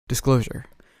Disclosure.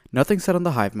 Nothing said on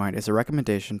the Hive Mind is a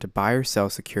recommendation to buy or sell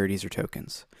securities or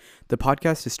tokens. The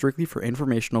podcast is strictly for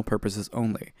informational purposes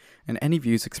only, and any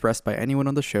views expressed by anyone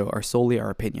on the show are solely our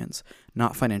opinions,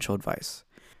 not financial advice.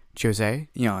 Jose,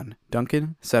 Jan,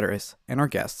 Duncan, Ceteris, and our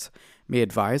guests may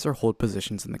advise or hold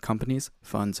positions in the companies,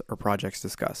 funds, or projects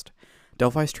discussed.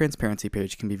 Delphi's transparency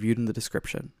page can be viewed in the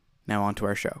description. Now on to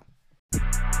our show.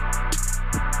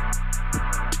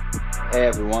 Hey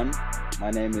everyone, my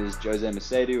name is Jose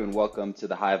Macedo and welcome to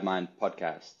the Hive Mind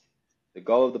podcast. The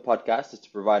goal of the podcast is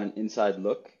to provide an inside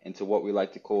look into what we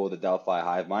like to call the Delphi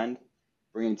Hive Mind,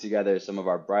 bringing together some of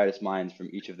our brightest minds from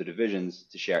each of the divisions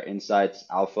to share insights,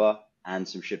 alpha, and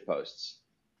some shitposts.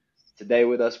 Today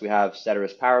with us we have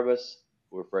Ceteris Paribus,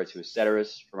 who we refer to as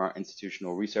Ceteris from our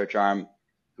institutional research arm,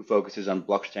 who focuses on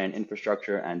blockchain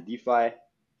infrastructure and DeFi.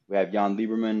 We have Jan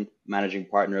Lieberman, managing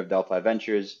partner of Delphi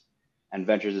Ventures, and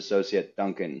Ventures associate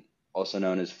Duncan, also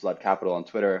known as Flood Capital on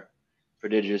Twitter,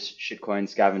 prodigious shitcoin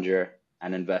scavenger,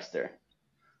 and investor.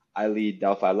 I lead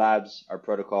Delphi Labs, our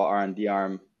protocol R&D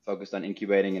arm, focused on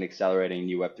incubating and accelerating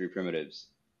new Web3 primitives.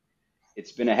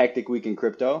 It's been a hectic week in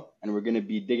crypto, and we're going to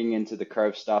be digging into the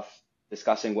curve stuff,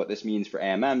 discussing what this means for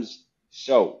AMMs.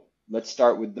 So let's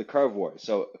start with the curve war.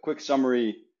 So a quick summary.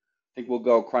 I think we'll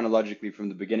go chronologically from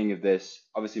the beginning of this.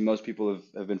 Obviously, most people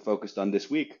have been focused on this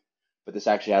week, but this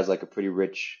actually has like a pretty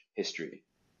rich history.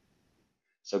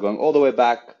 So going all the way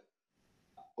back,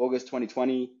 August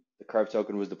 2020, the Curve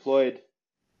token was deployed.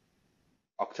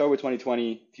 October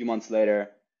 2020, a few months later,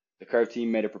 the Curve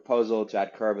team made a proposal to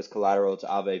add Curve as collateral to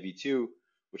Aave v2,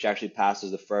 which actually passed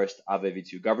as the first Aave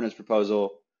v2 governance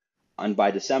proposal. And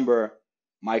by December,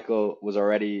 Michael was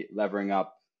already levering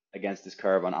up against this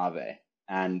Curve on Aave.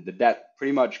 And the debt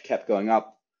pretty much kept going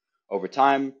up over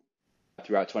time.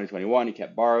 Throughout 2021, he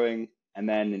kept borrowing. And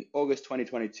then in August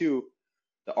 2022,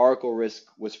 the Oracle risk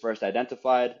was first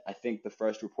identified. I think the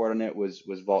first report on it was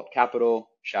Vault Capital.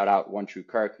 Shout out One True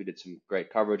Kirk, who did some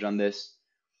great coverage on this.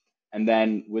 And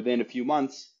then within a few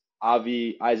months,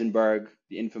 Avi Eisenberg,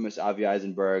 the infamous Avi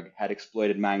Eisenberg, had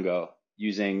exploited Mango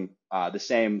using the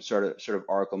same sort of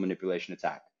Oracle manipulation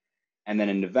attack. And then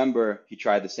in November, he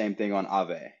tried the same thing on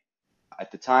Aave.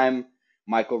 At the time,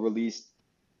 Michael released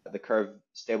the Curve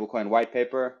stablecoin white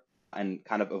paper and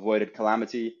kind of avoided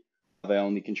calamity. They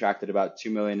only contracted about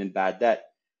 $2 million in bad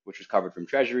debt, which was covered from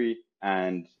Treasury.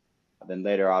 And then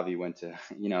later, Avi went to,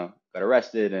 got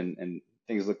arrested and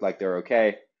things looked like they were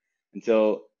okay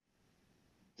until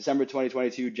December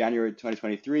 2022, January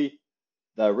 2023.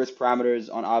 The risk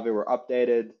parameters on Aave were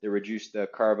updated. They reduced the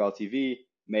Curve LTV,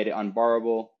 made it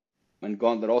unborrowable. And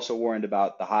Gauntlet also warned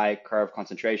about the high Curve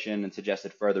concentration and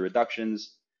suggested further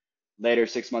reductions. Later,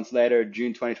 6 months later,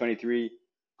 June 2023,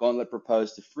 Gauntlet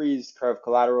proposed to freeze Curve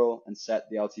collateral and set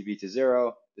the LTV to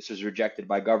 0. This was rejected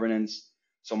by governance.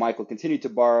 So Michael continued to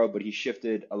borrow, but he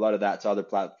shifted a lot of that to other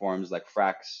platforms like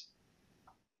Frax,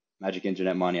 Magic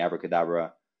Internet Money,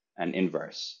 Abracadabra, and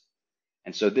Inverse.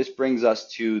 And so this brings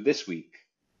us to this week,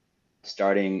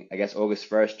 starting, I guess, August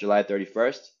 1st, July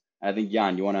 31st. And I think,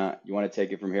 Jan, you wanna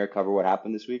take it from here, cover what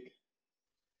happened this week?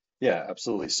 Yeah,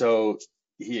 absolutely. So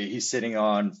he's sitting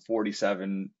on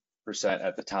 47%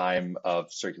 at the time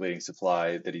of circulating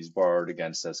supply that he's borrowed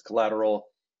against as collateral.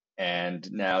 And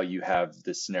now you have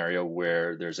this scenario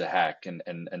where there's a hack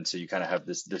and so you kind of have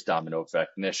this domino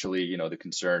effect. Initially, the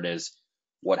concern is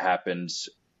what happens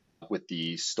with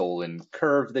the stolen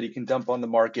Curve that he can dump on the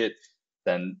market.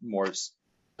 Then more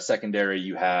secondary,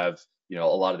 you have a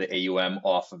lot of the AUM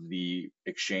off of the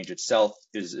exchange itself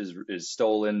is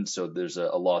stolen. So there's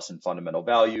a loss in fundamental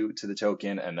value to the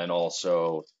token. And then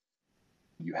also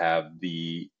you have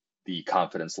the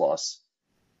confidence loss.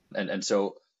 And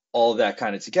so all of that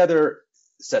kind of together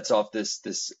sets off this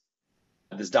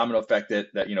domino effect that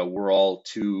we're all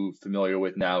too familiar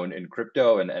with now in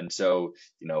crypto. And so,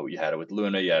 you had it with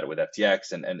Luna, you had it with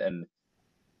FTX, and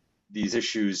these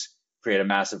issues create a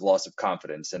massive loss of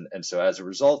confidence. And so as a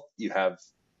result, you have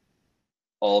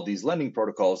all of these lending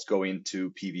protocols going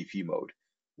to PvP mode,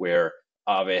 where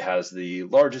Aave has the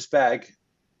largest bag,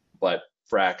 but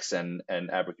Frax and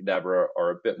Abracadabra are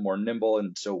a bit more nimble.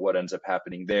 And so what ends up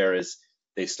happening there is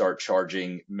they start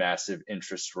charging massive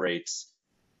interest rates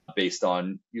based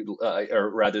on, or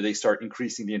rather they start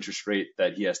increasing the interest rate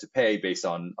that he has to pay based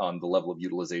on the level of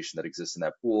utilization that exists in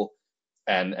that pool.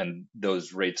 And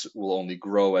those rates will only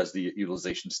grow as the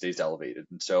utilization stays elevated.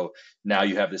 And so now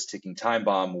you have this ticking time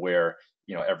bomb where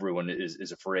everyone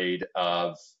is afraid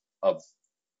of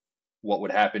what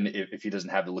would happen if he doesn't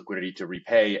have the liquidity to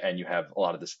repay, and you have a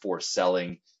lot of this forced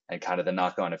selling and kind of the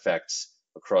knock-on effects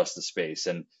across the space.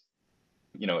 And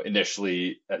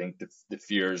Initially, I think the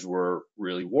fears were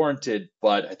really warranted,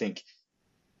 but I think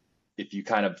if you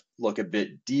kind of look a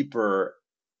bit deeper,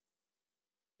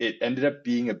 it ended up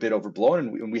being a bit overblown,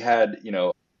 and we had,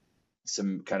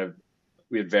 some kind of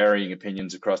we had varying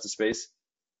opinions across the space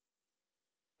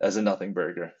as a nothing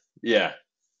burger. Yeah,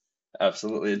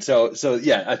 absolutely. And so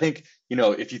yeah, I think,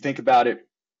 if you think about it,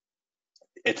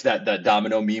 it's that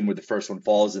domino meme where the first one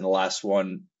falls and the last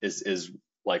one is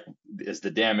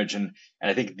the damage. And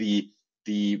I think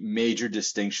the major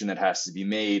distinction that has to be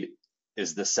made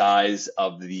is the size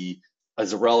of the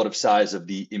as a relative size of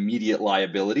the immediate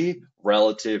liability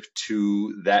relative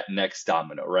to that next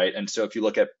domino, right? And so if you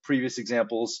look at previous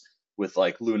examples with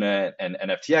like Luna and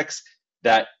FTX,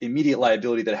 that immediate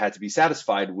liability that had to be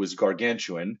satisfied was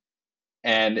gargantuan,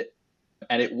 and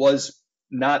it was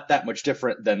not that much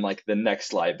different than like the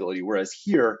next liability. Whereas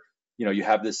here, you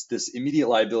have this immediate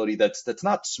liability that's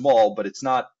not small, but it's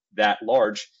not that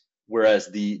large. Whereas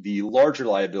the larger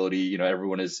liability,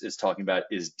 everyone is talking about,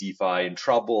 is DeFi in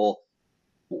trouble.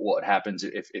 What happens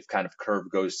if kind of curve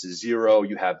goes to zero?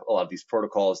 You have a lot of these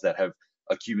protocols that have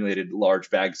accumulated large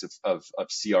bags of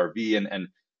CRV, and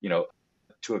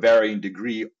to a varying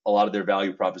degree, a lot of their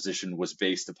value proposition was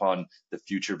based upon the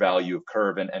future value of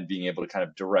curve and being able to kind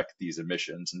of direct these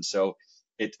emissions. And so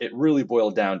it really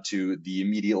boiled down to the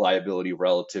immediate liability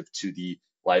relative to the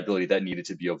liability that needed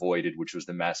to be avoided, which was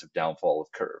the massive downfall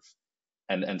of curve.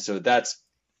 And so that's,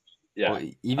 yeah. Well,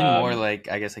 even more like,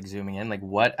 I guess, like zooming in, like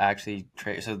what actually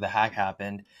so the hack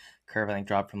happened, curve I think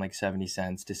dropped from like 70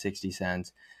 cents to 60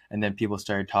 cents, and then people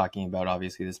started talking about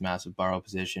obviously this massive borrow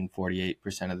position.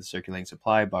 48% of the circulating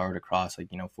supply borrowed across like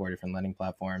 4 different lending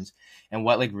platforms. And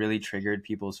what like really triggered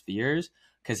people's fears,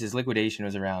 because his liquidation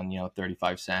was around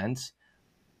 35 cents,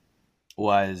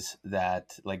 was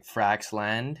that like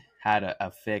Fraxland had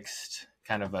a fixed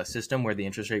kind of a system where the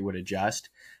interest rate would adjust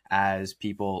as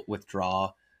people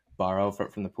borrow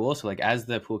from the pool. So like as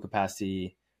the pool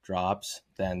capacity drops,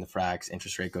 then the Frax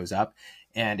interest rate goes up,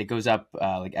 and it goes up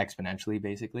like exponentially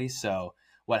basically. So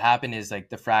what happened is like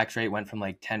the Frax rate went from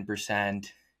like 10%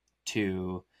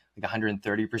 to like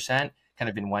 130% kind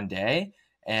of in one day,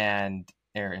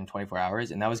 or in 24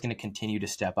 hours. And that was going to continue to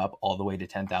step up all the way to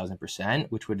 10,000%,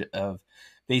 which would have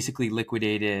basically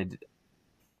liquidated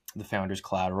the founder's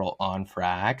collateral on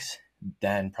Frax.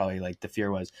 Then probably like the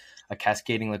fear was a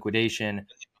cascading liquidation.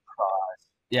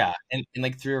 Yeah, in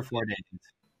like 3 or 4 days.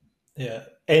 Yeah,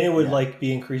 and it would like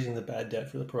be increasing the bad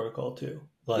debt for the protocol too.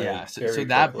 Like, yeah, so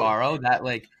that borrow, that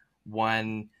like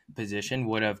one position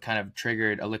would have kind of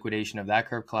triggered a liquidation of that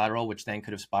curve collateral, which then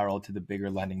could have spiraled to the bigger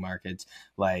lending markets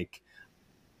like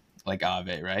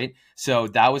Aave, right? So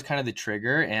that was kind of the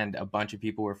trigger, and a bunch of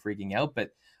people were freaking out.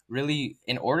 But really,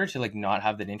 in order to like not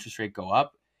have that interest rate go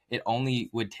up, it only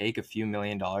would take a few $1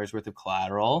 million worth of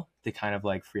collateral to kind of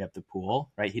like free up the pool,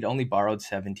 right? He'd only borrowed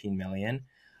 17 million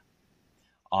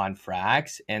on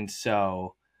Frax. And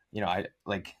so, I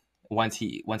like once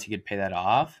he could pay that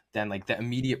off, then like the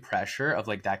immediate pressure of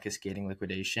like that cascading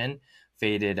liquidation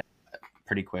faded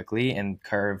pretty quickly, and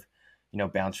curve,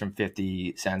 bounced from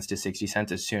 50 cents to 60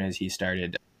 cents as soon as he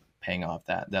started paying off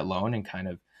that loan. And kind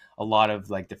of a lot of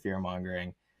like the fear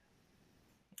mongering,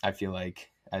 I feel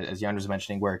like, as Jan was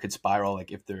mentioning, where it could spiral,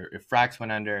 like if Frax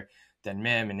went under, then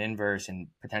MIM and Inverse and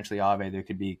potentially Aave, there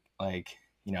could be like,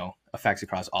 effects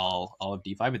across all of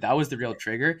DeFi. But that was the real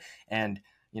trigger. And,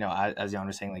 as Jan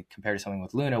was saying, like compared to something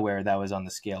with Luna, where that was on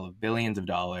the scale of billions of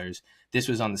dollars, this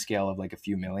was on the scale of like a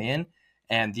few million.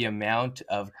 And the amount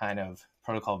of kind of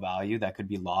protocol value that could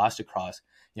be lost across,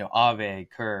 Aave,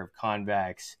 Curve,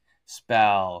 Convex,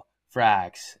 Spell,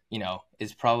 Frax,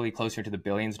 is probably closer to the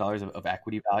billions of dollars of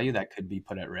equity value that could be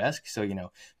put at risk. So,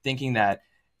 thinking that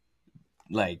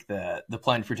like the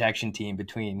plunge protection team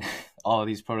between all of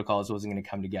these protocols wasn't going to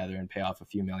come together and pay off a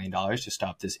few $1 million to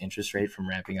stop this interest rate from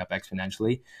ramping up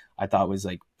exponentially, I thought was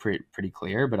like pretty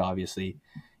clear. But obviously,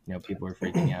 people were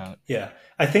freaking out. Yeah,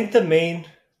 I think the main.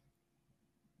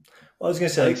 Well, I was going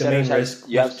to say like the main risk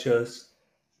was just.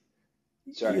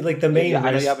 Sorry. Like the main risk.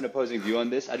 I know you have an opposing view on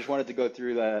this. I just wanted to go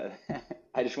through the.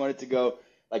 I just wanted to go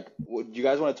like, what do you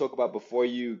guys want to talk about before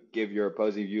you give your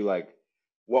opposing view? Like,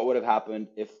 what would have happened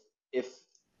if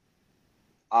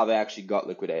Aave actually got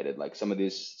liquidated? Like some of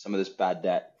this bad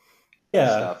debt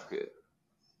stuff.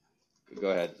 Go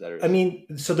ahead. I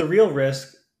mean, so the real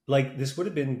risk, like this would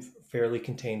have been fairly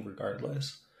contained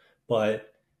regardless, but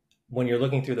when you're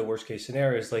looking through the worst case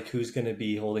scenarios, like who's going to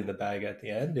be holding the bag at the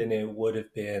end? And it would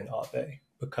have been Aave,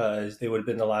 because they would have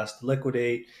been the last to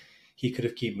liquidate. He could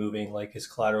have keep moving like his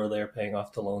collateral there, paying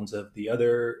off the loans of the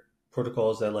other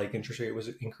protocols that like interest rate was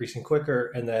increasing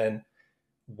quicker. And then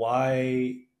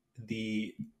why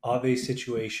the Aave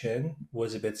situation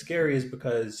was a bit scary is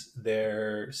because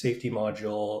their safety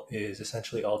module is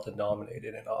essentially all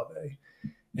denominated in Aave.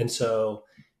 And so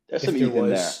There's some if there ETH in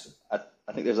there. was,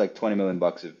 I think there's like 20 million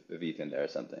bucks of ETH in there or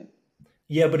something.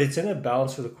 yeah, but it's in a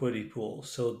balanced liquidity pool.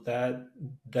 So that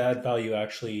value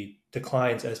actually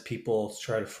declines as people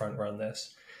try to front run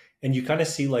this. And you kind of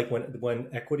see like when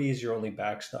equity is your only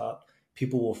backstop,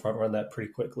 people will front run that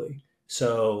pretty quickly.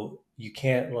 So you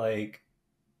can't like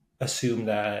assume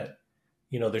that,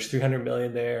 there's 300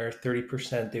 million there,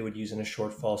 30% they would use in a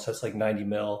shortfall. So that's like 90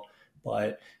 mil.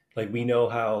 But like we know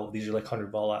how these are like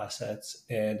 100 vol assets,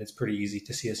 and it's pretty easy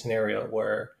to see a scenario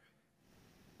where,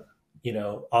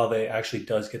 Aave actually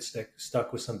does get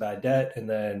stuck with some bad debt, and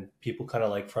then people kind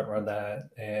of like front run that,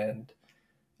 and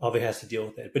Aave has to deal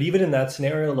with it. But even in that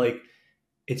scenario, like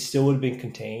it still would have been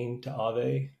contained to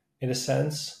Aave in a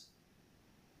sense.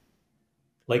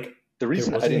 Like The there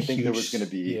reason I wasn't a didn't think there was huge, going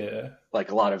to be yeah, like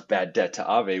a lot of bad debt to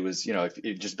Aave was, if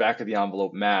it just back of the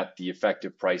envelope math, the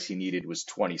effective price he needed was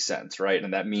 20 cents, right?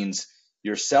 And that means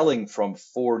you're selling from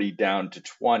 40 down to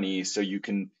 20, so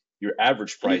your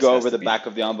average Can you price go has over to the be. back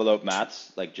of the envelope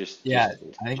maths? Like Yeah,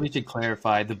 I think we should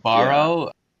clarify the Yeah.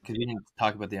 borrow because we didn't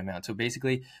talk about the amount. So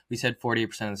basically, we said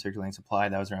 48% of the circulating supply.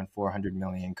 That was around 400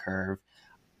 million curve.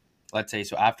 Let's say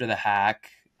so after the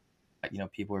hack,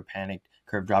 people were panicked.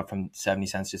 Curve dropped from 70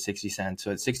 cents to 60 cents.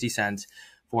 So at 60 cents,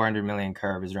 400 million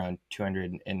curve is around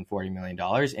 $240 million.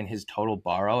 And his total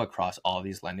borrow across all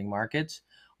these lending markets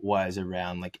was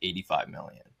around like 85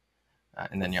 million.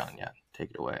 And then Jan,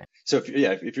 take it away. So if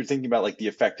you're thinking about like the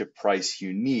effective price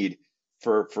you need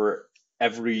for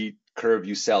every curve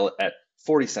you sell at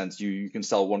 40 cents, you can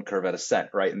sell one curve at a cent,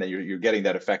 right? And then you're getting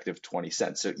that effective 20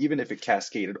 cents. So even if it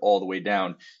cascaded all the way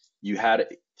down, you had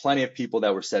plenty of people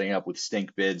that were setting up with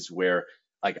stink bids where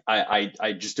like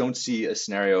I just don't see a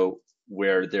scenario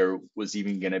where there was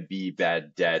even going to be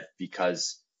bad debt,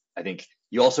 because I think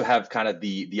you also have kind of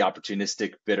the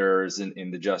opportunistic bidders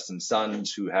in the Justin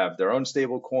Sons who have their own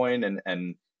stable coin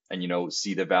and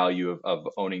see the value of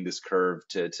owning this curve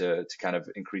to kind of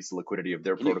increase the liquidity of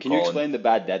their Can you protocol. explain the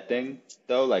bad debt thing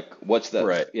though? Like what's the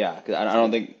Right. Yeah, because I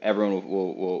don't think everyone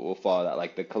will follow that.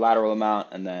 Like the collateral amount,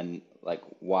 and then like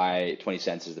why 20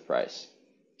 cents is the price.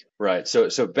 Right.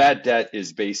 So bad debt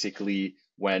is basically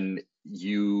when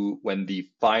the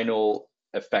final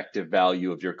effective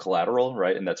value of your collateral,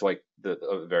 right? And that's why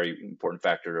a very important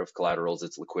factor of collateral is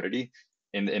its liquidity.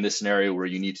 In this scenario where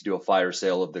you need to do a fire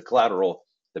sale of the collateral,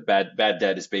 the bad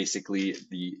debt is basically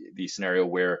the scenario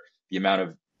where the amount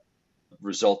of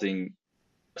resulting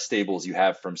stables you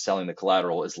have from selling the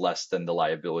collateral is less than the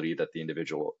liability that the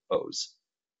individual owes.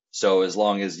 So as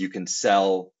long as you can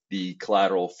sell the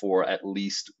collateral for at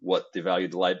least what the value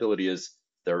of the liability is,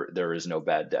 there is no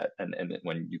bad debt. And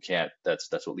when you can't, that's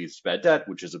what leads to bad debt,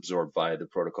 which is absorbed by the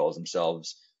protocols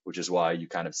themselves, which is why you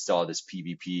kind of saw this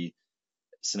PvP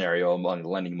scenario among the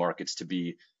lending markets to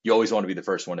be, you always want to be the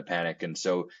first one to panic. And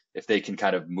so if they can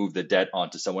kind of move the debt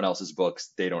onto someone else's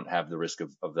books, they don't have the risk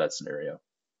of that scenario.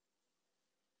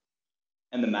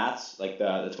 And the maths, like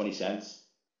the 20 cents.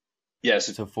 Yes.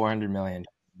 So 400 million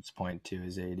point two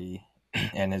is 80,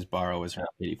 and his borrow was around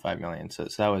 85 million. So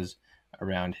that was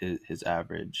around his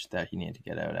average that he needed to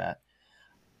get out at.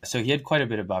 So he had quite a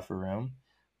bit of buffer room,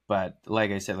 but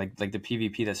like I said, like the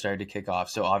PvP that started to kick off.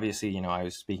 So obviously, I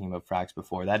was speaking about Frax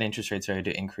before, that interest rate started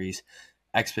to increase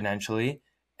exponentially.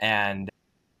 And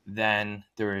then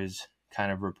there was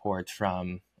kind of reports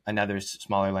from another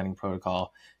smaller lending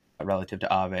protocol relative to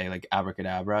Aave, like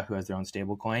Abracadabra, who has their own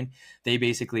stable coin. They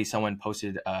basically, someone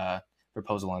posted a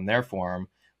proposal on their forum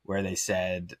where they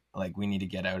said, like, we need to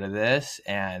get out of this.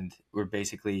 And we're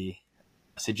basically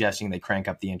suggesting they crank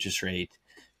up the interest rate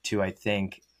to, I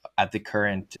think, at the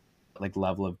current like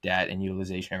level of debt and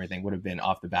utilization, everything would have been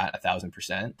off the bat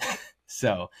 1,000%.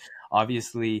 So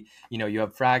obviously, you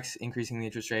have Frax increasing the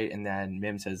interest rate, and then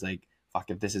Mim says like,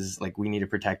 fuck, if this is like, we need to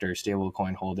protect our stable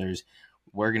coin holders,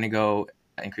 we're going to go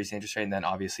increase the interest rate. And then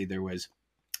obviously there was,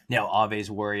 now Ave's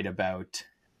worried about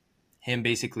him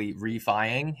basically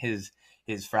refining his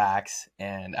Frax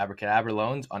and Abracadabra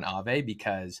loans on Aave,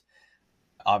 because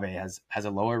Aave has a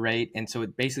lower rate. And so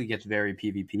it basically gets very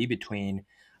PvP between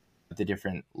the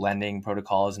different lending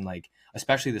protocols, and like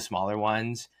especially the smaller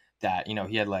ones that,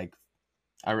 he had like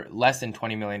a less than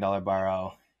 $20 million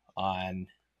borrow on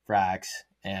Frax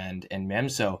and Mim.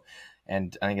 So,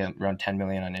 and I think around 10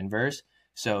 million on Inverse.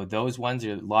 So those ones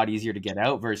are a lot easier to get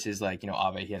out versus like,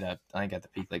 Aave, he had I think at the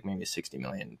peak, like maybe a $60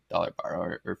 million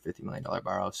borrow or $50 million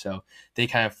borrow. So they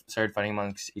kind of started fighting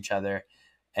amongst each other.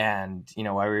 And,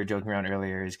 why we were joking around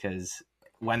earlier is because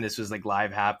when this was like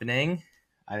live happening,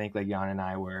 I think like Jan and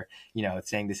I were,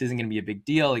 saying this isn't going to be a big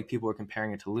deal. Like people were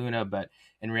comparing it to Luna, but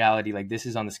in reality, like this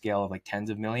is on the scale of like tens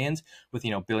of millions with,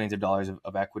 billions of dollars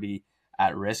of equity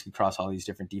at risk across all these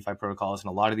different DeFi protocols. And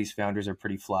a lot of these founders are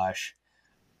pretty flush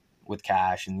with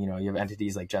cash. And, you have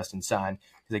entities like Justin Sun,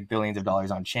 who's like billions of dollars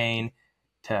on chain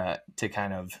to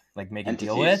kind of like make a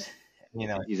deal with.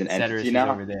 He's an entity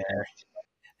now. Over there.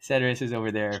 Ceteris is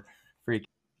over there freaking.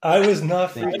 I was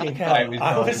not freaking out.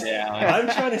 I'm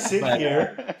trying to sit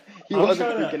here. He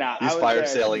wasn't freaking out. He's fire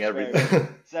sailing everything.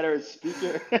 Ceteris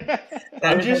speaker.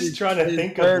 I'm just trying to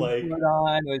think of like.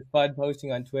 With Bud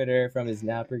posting on Twitter from his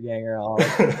Napper ganger.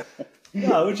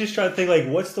 No, I was just trying to think like,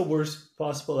 what's the worst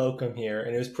possible outcome here?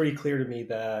 And it was pretty clear to me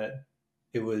that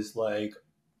it was like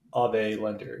Aave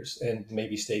lenders and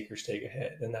maybe stakers take a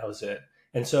hit, and that was it.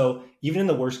 And so even in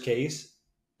the worst case,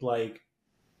 like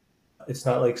it's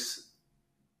not like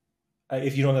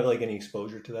if you don't have like any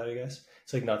exposure to that, I guess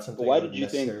it's like not something. But why did you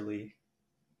necessarily... think?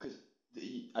 Because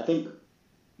I think,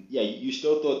 yeah, you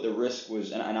still thought the risk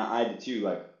was, and I did too,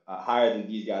 like higher than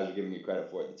these guys were giving you credit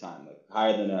for at the time, like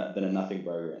higher than a nothing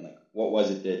burger. And like, what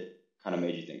was it that kind of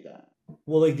made you think that?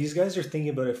 Well, like these guys are thinking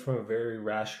about it from a very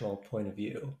rational point of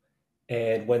view.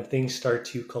 And when things start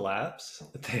to collapse,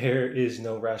 there is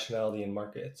no rationality in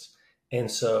markets.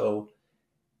 And so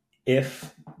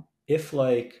if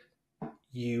like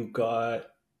you got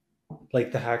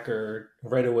like the hacker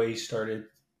right away started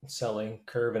selling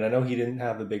Curve, and I know he didn't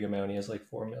have a big amount, he has like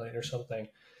 4 million or something,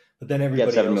 but then everybody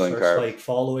else starts Curve. Like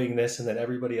following this, and then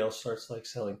everybody else starts like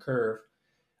selling Curve.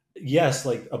 Yes,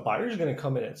 like a buyer is going to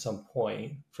come in at some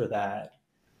point for that,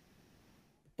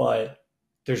 but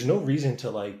there's no reason to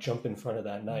like jump in front of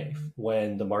that knife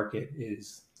when the market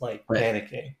is like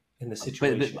panicking in the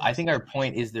situation. But I think our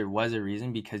point is there was a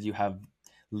reason, because you have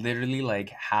literally like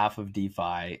half of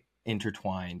DeFi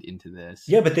intertwined into this.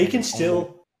 Yeah, but they can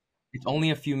still. It's only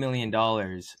a few $1 million,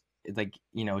 like,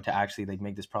 to actually like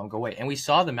make this problem go away. And we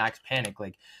saw the max panic,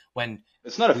 like when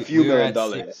it's not a few $1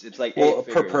 million. It's like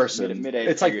per person.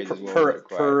 It's like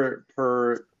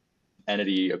per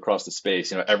entity across the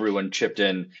space. Everyone chipped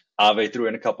in. Aave threw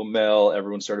in a couple mil.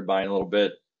 Everyone started buying a little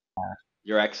bit.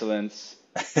 Your Excellence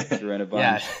threw in a bunch.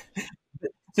 Yeah.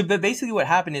 So, but basically what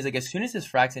happened is like as soon as this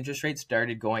Frax interest rate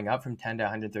started going up from 10 to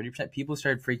 130%, people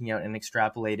started freaking out and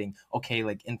extrapolating, okay,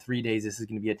 like in 3 days, this is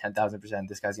going to be at 10,000%.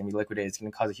 This guy's going to be liquidated. It's going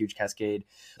to cause a huge cascade.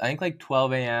 I think like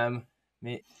 12 a.m.,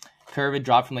 Curve had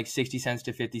dropped from like 60 cents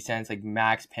to 50 cents, like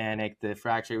max panic. The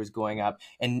Frax rate was going up,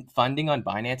 and funding on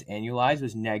Binance annualized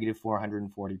was negative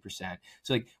 440%.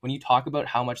 So like when you talk about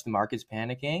how much the market's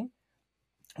panicking,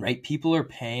 right? People are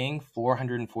paying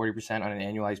 440% on an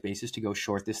annualized basis to go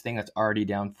short this thing that's already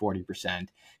down 40%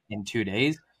 in 2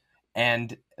 days.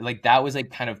 And like that was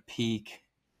like kind of peak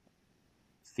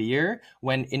fear,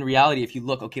 when in reality, if you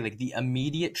look, okay, like the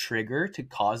immediate trigger to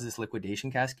cause this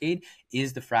liquidation cascade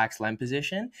is the Frax lend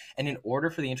position. And in order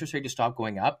for the interest rate to stop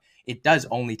going up, it does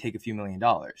only take a few $1 million,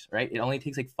 right? It only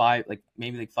takes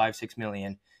maybe 5-6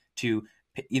 million to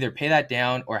either pay that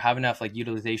down or have enough like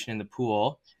utilization in the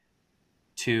pool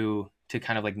to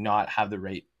kind of like not have the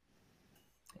rate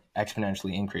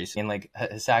exponentially increase. And like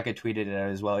Hasaka tweeted it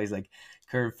out as well. He's like,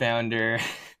 Curve founder,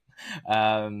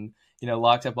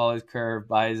 locks up all his Curve,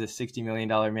 buys a $60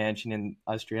 million mansion in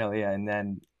Australia, and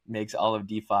then makes all of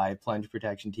DeFi plunge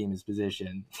protection team his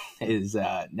position. Is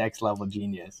next level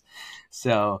genius.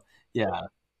 So yeah.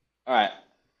 All right.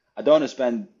 I don't want to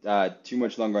spend too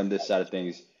much longer on this side of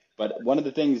things, but one of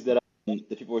the things that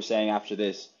the people were saying after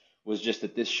this was just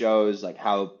that this shows like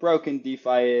how broken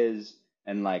DeFi is,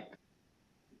 and like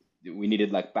we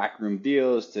needed like backroom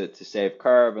deals to save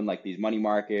Curve, and like these money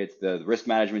markets, the risk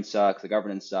management sucks, the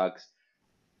governance sucks.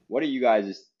 What are you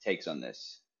guys' takes on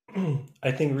this?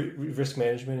 I think risk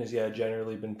management has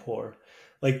generally been poor.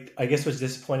 Like I guess what's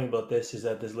disappointing about this is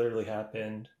that this literally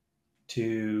happened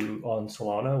on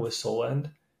Solana with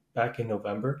Solend back in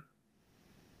November,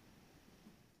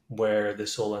 where the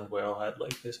Solend whale had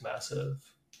like this massive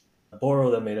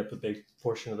borrow that made up a big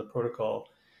portion of the protocol.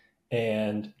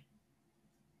 And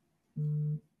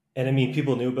I mean,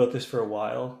 people knew about this for a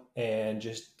while and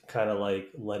just kind of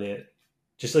like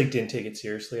didn't take it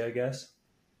seriously, I guess.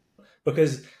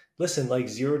 Because listen, like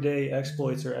 0-day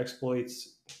exploits,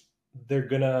 they're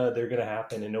gonna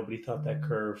happen, and nobody thought that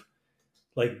Curve,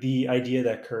 like the idea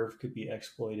that Curve could be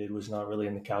exploited was not really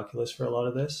in the calculus for a lot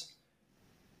of this.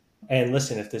 And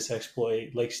listen, if this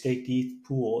exploit, like Staked ETH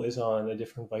pool is on a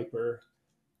different Viper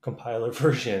compiler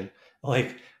version,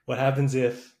 like what happens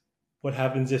if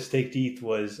Staked ETH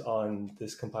was on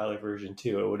this compiler version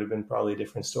too? It would have been probably a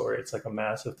different story. It's like a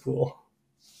massive pool.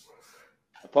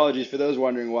 Apologies for those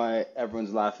wondering why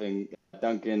everyone's laughing.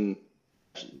 Duncan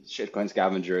shitcoin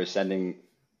scavenger is sending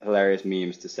hilarious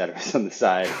memes to Ceteris on the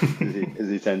side, as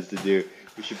he tends to do.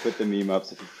 We should put the meme up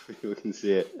so people can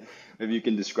see it. Maybe you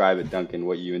can describe it, Duncan,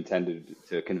 what you intended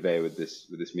to convey with this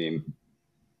meme.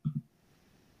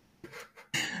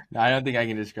 No, I don't think I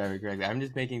can describe it correctly. I'm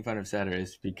just making fun of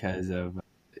Ceteris because of,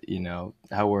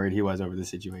 how worried he was over the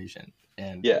situation.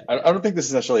 And Yeah, I don't think this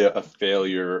is necessarily a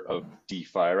failure of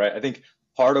DeFi, right? I think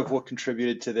part of what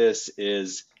contributed to this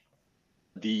is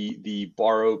the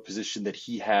borrow position that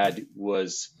he had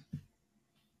was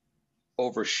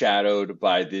overshadowed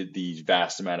by the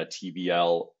vast amount of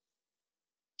TVL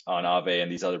on Aave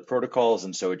and these other protocols,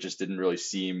 and so it just didn't really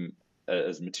seem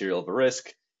as material of a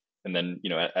risk. And then,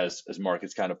 as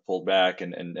markets kind of pulled back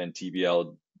and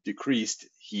TVL decreased,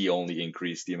 he only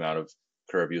increased the amount of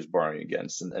curve he was borrowing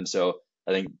against. And so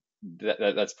I think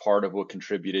that's part of what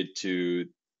contributed to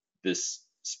this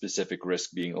specific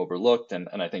risk being overlooked. And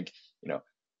I think,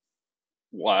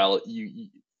 while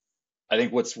I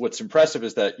think what's impressive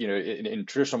is that, in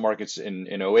traditional markets in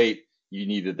 08, you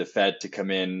needed the Fed to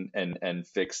come in and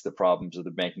fix the problems of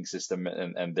the banking system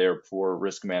and their poor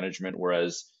risk management,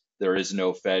 whereas there is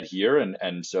no Fed here.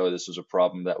 And so this was a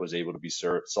problem that was able to be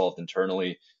solved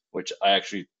internally, which I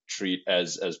actually treat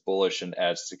as bullish and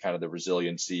adds to kind of the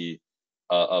resiliency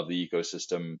of the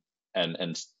ecosystem, and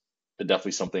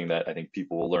definitely something that I think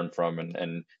people will learn from.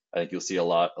 And I think you'll see a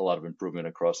lot of improvement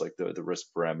across like the risk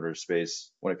parameter space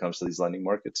when it comes to these lending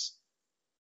markets.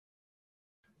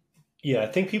 Yeah, I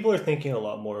think people are thinking a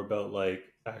lot more about like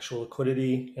actual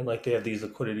liquidity, and like they have these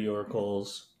liquidity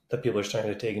oracles that people are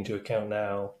starting to take into account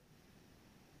now.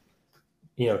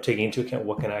 Taking into account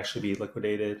what can actually be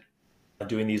liquidated,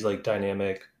 doing these like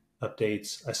dynamic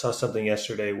updates. I saw something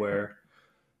yesterday where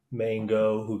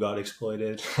Mango, who got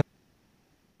exploited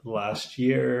last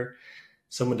year,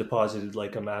 someone deposited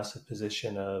like a massive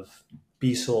position of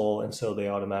BSOL, and so they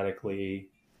automatically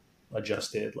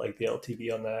adjusted like the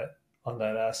LTV on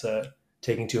that asset,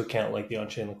 taking into account like the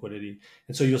on-chain liquidity.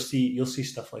 And so you'll see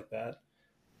stuff like that.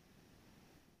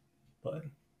 But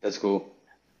That's cool.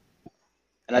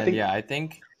 And I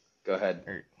think go ahead.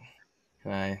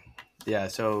 Yeah,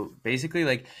 so basically,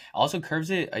 like, also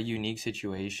Curve's a unique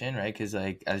situation, right? Because,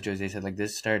 like, as Jose said, like,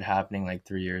 this started happening like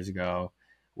 3 years ago,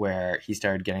 where he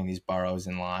started getting these borrows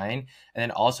in line. And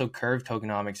then also Curve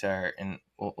tokenomics are, and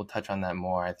we'll touch on that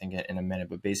more, I think, in a minute,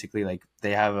 but basically, like,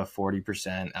 they have a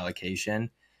 40% allocation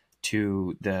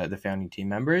to the founding team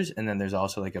members. And then there's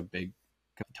also like a big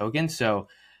token. So,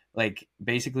 like,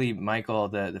 basically Michael,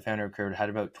 the founder of Curve, had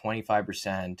about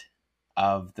 25%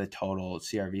 of the total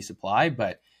CRV supply,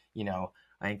 but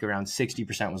I think around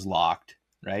 60% was locked,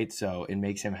 right? So it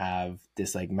makes him have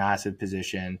this like massive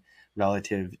position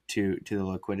relative to the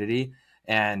liquidity.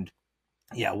 And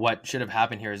yeah, what should have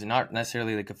happened here is not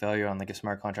necessarily like a failure on like a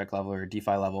smart contract level or a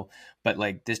DeFi level, but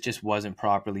like this just wasn't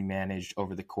properly managed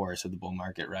over the course of the bull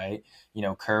market, right?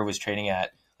 Curve was trading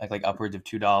at like upwards of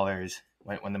 $2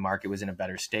 when the market was in a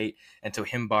better state. And so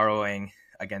him borrowing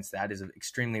against that is an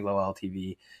extremely low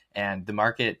LTV, and the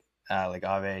market, like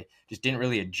Aave, just didn't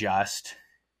really adjust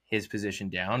his position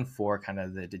down for kind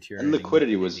of the deteriorating. And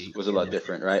liquidity was a lot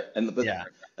different, right? And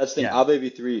that's the thing.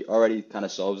 Aave v3 already kind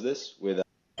of solves this with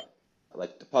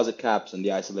like deposit caps and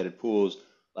the isolated pools.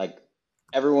 Like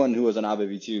everyone who was on Aave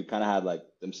v2 kind of had like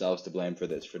themselves to blame for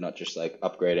this, for not just like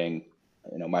upgrading,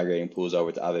 migrating pools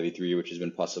over to Aave v3, which has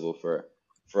been possible for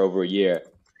over a year.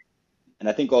 And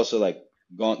I think also like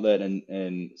Gauntlet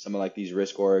and some of like these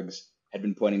risk orgs had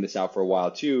been pointing this out for a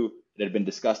while too. It had been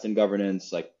discussed in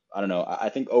governance. Like, I don't know. I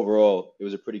think overall it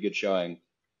was a pretty good showing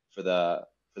for the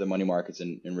money markets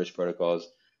and risk protocols,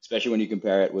 especially when you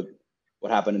compare it with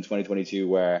what happened in 2022,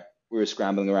 where we were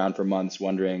scrambling around for months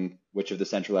wondering which of the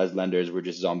centralized lenders were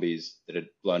just zombies that had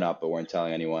blown up but weren't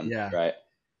telling anyone. Yeah. Right.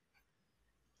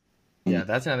 Yeah,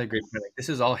 that's another great point. This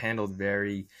is all handled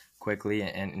very quickly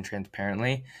and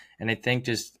transparently. And I think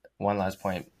just one last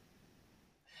point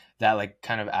that like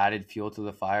kind of added fuel to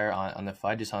the fire on the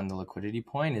FUD, just on the liquidity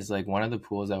point, is like one of the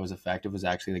pools that was effective was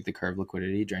actually like the Curve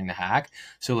liquidity during the hack.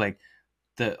 So like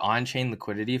the on-chain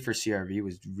liquidity for CRV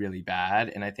was really bad.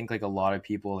 And I think like a lot of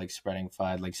people like spreading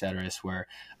FUD like Ceteris were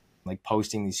like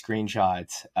posting these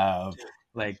screenshots of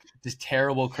like just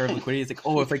terrible Curve liquidity. It's like,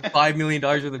 oh, if like $5 million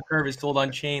worth of Curve is sold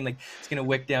on chain, like it's going to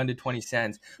wick down to 20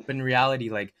 cents. But in reality,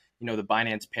 like, the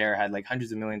Binance pair had like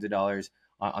hundreds of millions of dollars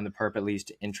on the perp, at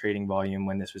least in trading volume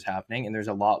when this was happening. And there's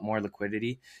a lot more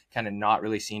liquidity kind of not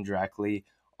really seen directly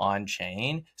on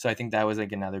chain. So I think that was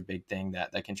like another big thing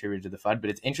that contributed to the FUD. But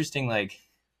it's interesting, like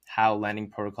how lending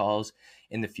protocols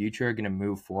in the future are going to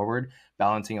move forward,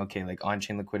 balancing, okay, like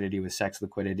on-chain liquidity with SEX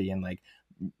liquidity, and like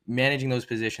managing those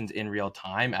positions in real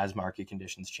time as market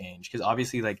conditions change. Because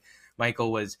obviously, like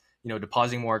Michael was,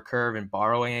 depositing more curve and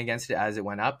borrowing against it as it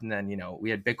went up. And then, we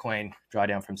had Bitcoin draw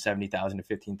down from 70,000 to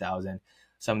 15,000.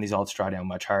 Some of these alts draw down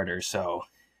much harder. So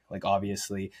like,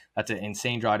 obviously that's an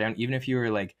insane drawdown. Even if you were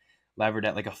like levered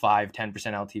at like a 5-10%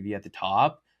 LTV at the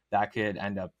top, that could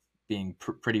end up being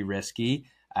pretty risky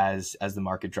as the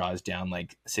market draws down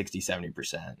like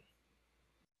 60-70%.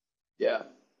 Yeah.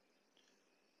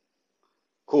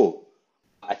 Cool.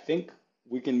 I think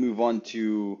we can move on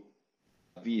to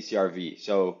VCRV.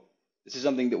 So this is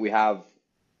something that we have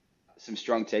some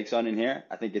strong takes on in here.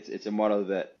 I think it's a model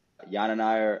that Jan and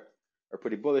I are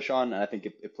pretty bullish on, and I think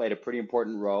it played a pretty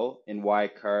important role in why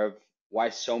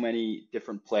so many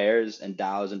different players and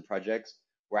DAOs and projects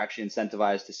were actually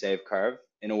incentivized to save Curve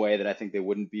in a way that I think they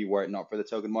wouldn't be were it not for the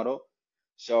token model.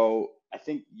 So I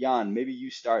think, Jan, maybe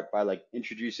you start by like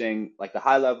introducing like the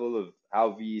high level of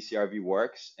how VCRV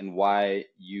works and why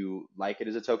you like it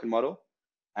as a token model.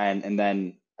 And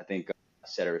then I think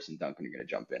Ceteris and Duncan are going to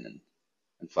jump in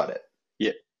and flood it.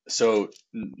 Yeah. So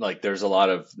like there's a lot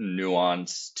of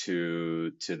nuance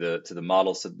to the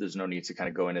model, so there's no need to kind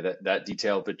of go into that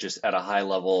detail, but just at a high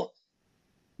level,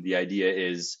 the idea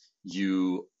is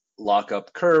you lock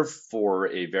up Curve for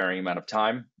a varying amount of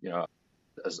time,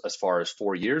 as far as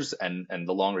 4 years, and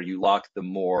the longer you lock, the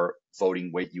more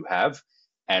voting weight you have.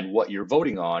 And what you're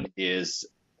voting on is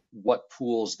what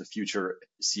pools the future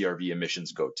CRV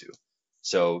emissions go to.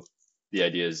 So the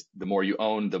idea is the more you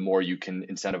own, the more you can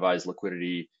incentivize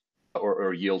liquidity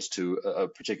or yields to a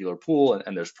particular pool.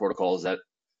 And there's protocols that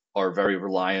are very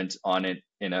reliant on it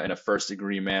in a first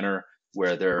degree manner,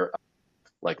 where they're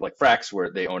like Frax,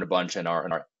 where they own a bunch and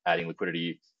are adding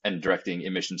liquidity and directing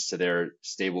emissions to their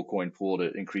stable coin pool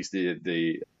to increase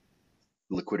the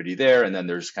liquidity there. And then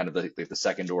there's kind of the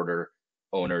second order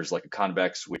owners like a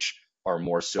Convex, which are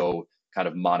more so kind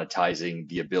of monetizing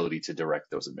the ability to direct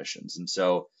those emissions. And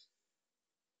so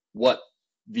what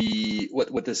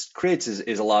this creates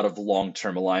is a lot of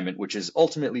long-term alignment, which is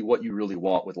ultimately what you really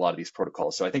want with a lot of these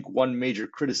protocols. So I think one major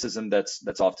criticism that's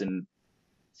often,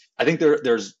 I think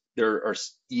there are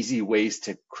easy ways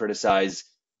to criticize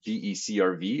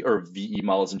VECRV or VE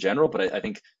models in general, but I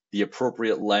think the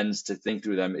appropriate lens to think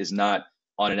through them is not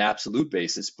on an absolute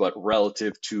basis, but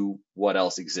relative to what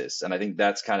else exists. And I think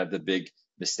that's kind of the big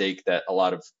mistake that a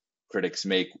lot of critics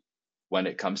make when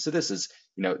it comes to this is,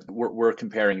 we're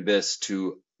comparing this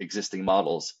to existing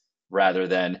models rather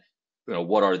than,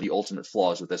 what are the ultimate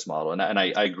flaws with this model. And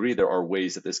I agree there are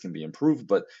ways that this can be improved,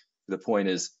 but the point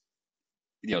is,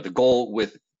 the goal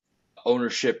with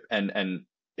ownership and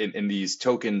in these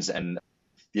tokens and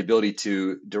the ability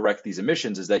to direct these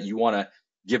emissions is that you want to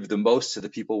give the most to the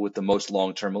people with the most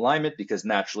long-term alignment, because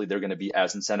naturally they're going to be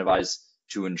as incentivized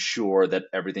to ensure that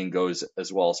everything goes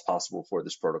as well as possible for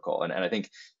this protocol. And I think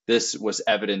this was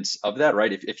evidence of that,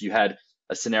 right? If you had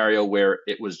a scenario where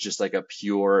it was just like a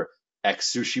pure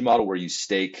X sushi model where you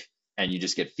stake and you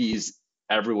just get fees,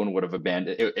 everyone would have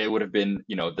abandoned it. It would have been,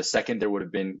 the second there would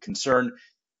have been concern,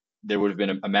 there would have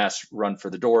been a mass run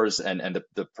for the doors, and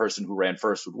the person who ran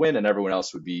first would win and everyone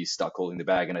else would be stuck holding the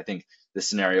bag. And I think the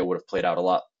scenario would have played out a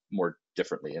lot more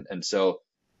differently. And so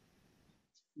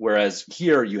whereas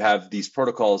here you have these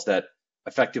protocols that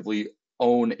effectively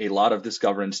own a lot of this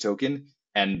governance token,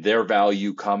 and their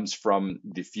value comes from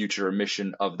the future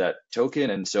emission of that token.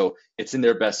 And so it's in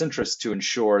their best interest to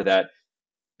ensure that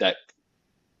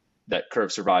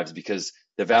Curve survives, because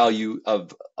the value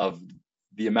of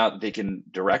the amount that they can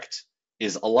direct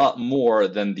is a lot more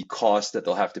than the cost that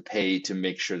they'll have to pay to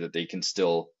make sure that they can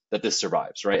that this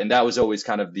survives, right? And that was always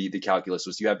kind of the calculus,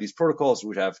 was you have these protocols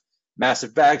which have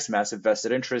massive bags, massive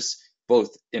vested interests,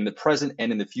 both in the present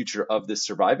and in the future of this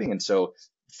surviving. And so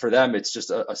for them, it's just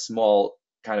a small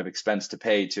kind of expense to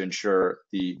pay to ensure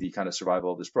the kind of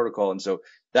survival of this protocol. And so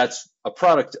that's a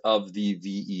product of the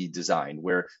VE design,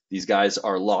 where these guys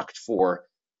are locked for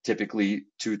typically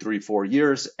 2, 3, 4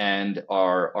 years and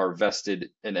are vested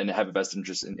and have a vested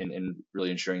interest in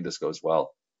really ensuring this goes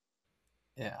well.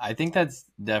 Yeah, I think that's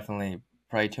definitely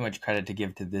probably too much credit to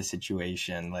give to this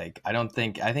situation. Like, I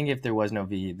think if there was no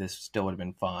V, this still would have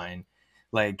been fine.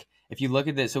 Like, if you look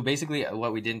at this, so basically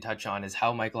what we didn't touch on is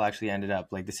how Michael actually ended up.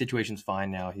 Like, the situation's fine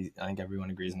now. I think everyone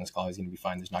agrees on this call. He's going to be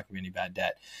fine. There's not going to be any bad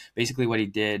debt. Basically what he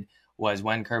did was,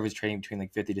 when Curve was trading between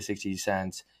like 50 to 60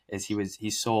 cents, is he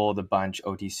sold a bunch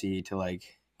OTC to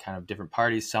like kind of different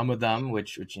parties. Some of them,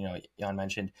 which Jan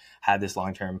mentioned, had this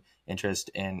long-term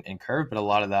interest in Curve, but a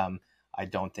lot of them I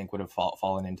don't think would have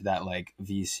fallen into that like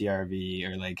VCRV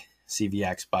or like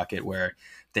CVX bucket where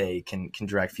they can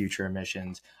direct future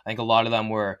emissions. I think a lot of them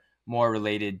were more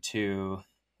related to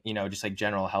just like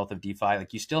general health of DeFi.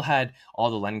 Like you still had all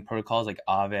the lending protocols like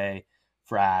Aave,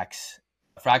 Frax.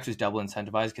 Frax was double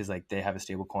incentivized because like they have a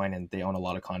stable coin and they own a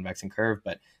lot of Convex and Curve,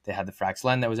 but they had the Frax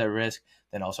Lend that was at risk,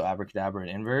 then also Abracadabra and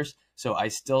Inverse. So I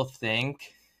still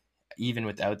think even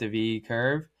without the VE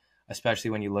curve,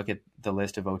 especially when you look at the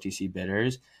list of OTC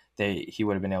bidders, he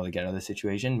would have been able to get out of the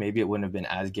situation. Maybe it wouldn't have been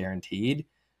as guaranteed.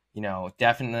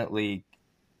 Definitely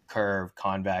Curve,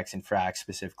 Convex, and Frax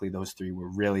specifically, those three were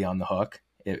really on the hook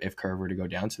if Curve were to go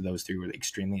down. So those three were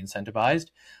extremely incentivized.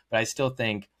 But I still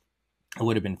think it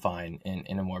would have been fine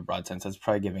in a more broad sense. That's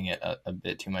probably giving it a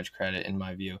bit too much credit in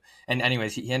my view. And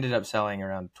anyways, he ended up selling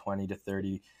around 20 to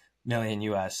 30 million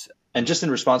US. And just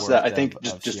in response to that, I think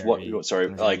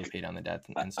paid on the debt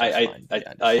and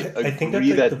I think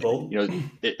agree that, that the vote,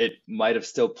 it might have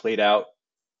still played out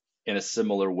in a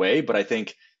similar way, but I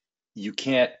think you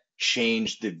can't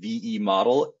change the VE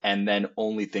model and then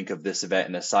only think of this event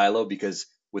in a silo, because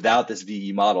without this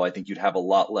VE model, I think you'd have a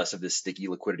lot less of this sticky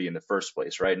liquidity in the first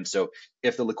place, right? And so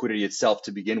if the liquidity itself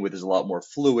to begin with is a lot more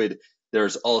fluid,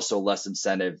 there's also less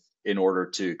incentive in order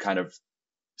to kind of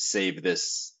save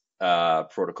this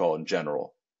protocol in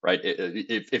general, right?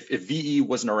 If VE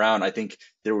wasn't around, I think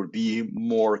there would be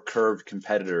more curved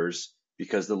competitors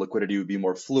because the liquidity would be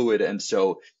more fluid. And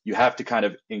so you have to kind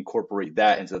of incorporate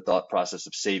that into the thought process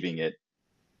of saving it.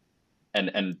 And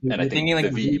I think thinking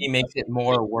like the VE makes it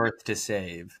more worth to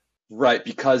save. Right,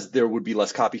 because there would be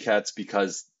less copycats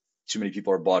because too many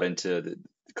people are bought into the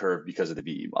curve because of the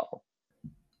VE model.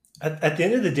 At the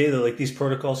end of the day, though, like these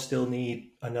protocols still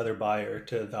need another buyer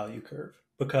to value Curve,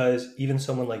 because even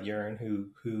someone like Urine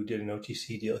who did an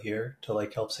OTC deal here to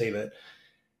like help save it,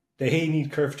 they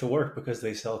need Curve to work because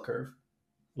they sell Curve.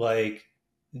 Like,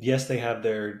 yes, they have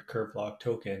their Curve lock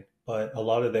token, but a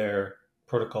lot of their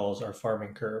protocols are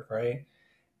farming Curve, right?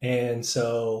 And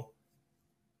so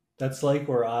that's like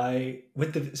where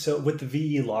with the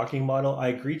VE locking model, I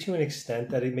agree to an extent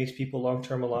that it makes people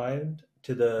long-term aligned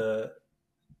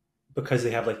because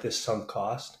they have like this sunk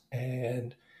cost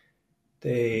and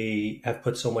they have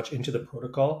put so much into the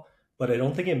protocol. But I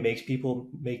don't think it makes people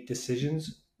make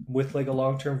decisions with like a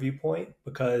long-term viewpoint,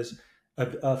 because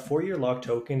a 4-year lock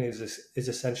token is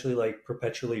essentially like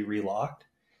perpetually relocked,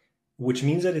 which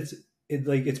means that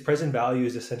its present value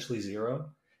is essentially zero.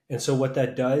 And so what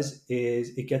that does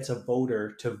is it gets a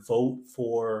voter to vote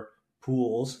for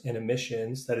pools and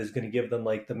emissions that is going to give them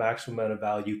like the maximum amount of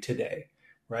value today,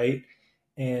 right?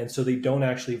 And so they don't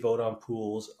actually vote on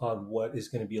pools on what is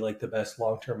going to be like the best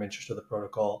long-term interest of the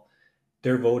protocol.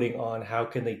 They're voting on how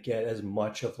can they get as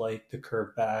much of like the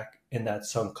curve back and that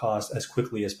sunk cost as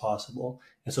quickly as possible.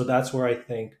 And so that's where I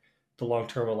think the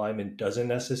long-term alignment doesn't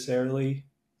necessarily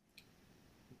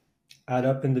add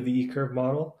up in the VE curve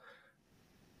model.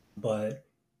 But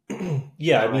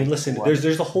yeah, I mean, listen,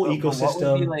 there's a whole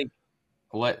ecosystem.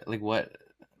 What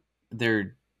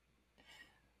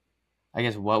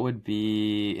would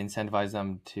be incentivize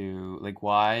them to, like,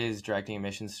 why is directing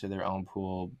emissions to their own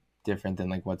pool different than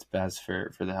like what's best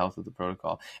for the health of the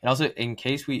protocol? And also, in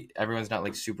case everyone's not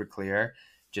like super clear,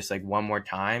 just like one more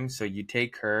time. So you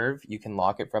take Curve, you can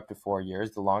lock it for up to 4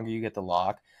 years. The longer you get the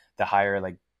lock, the higher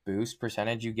like boost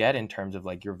percentage you get in terms of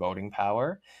like your voting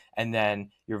power. And then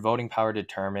your voting power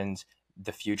determines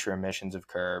the future emissions of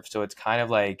Curve. So it's kind of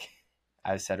like,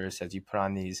 as Cedric says, you put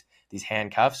on these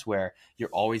handcuffs where you're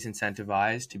always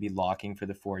incentivized to be locking for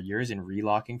the 4 years and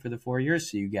relocking for the 4 years.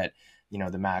 So you get,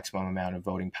 the maximum amount of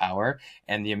voting power,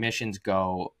 and the emissions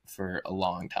go for a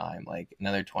long time, like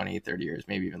another 20, 30 years,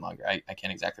 maybe even longer. I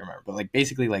can't exactly remember, but like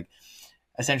basically like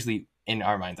essentially in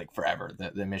our minds, like forever,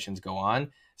 the emissions go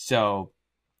on. So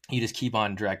you just keep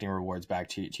on directing rewards back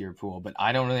to your pool. But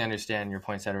I don't really understand your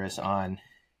point, Cedric, on,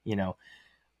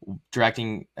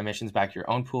 directing emissions back to your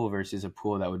own pool versus a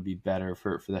pool that would be better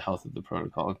for the health of the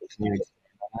protocol. Can you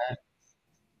expand on that?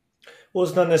 Well,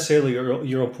 it's not necessarily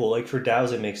your own pool. Like for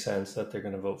DAOs, it makes sense that they're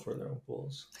going to vote for their own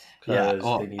pools. Yeah,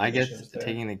 well, I guess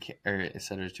taking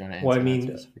Cedric, do you want to answer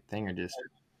that specific thing or just?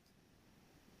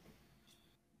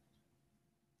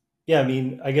 Yeah, I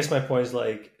mean, I guess my point is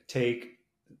like take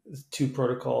two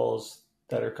protocols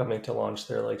that are coming to launch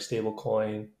their like stable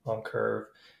coin on Curve.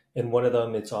 And one of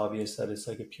them, it's obvious that it's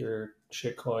like a pure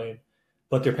shit coin,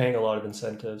 but they're paying a lot of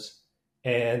incentives.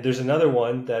 And there's another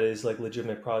one that is like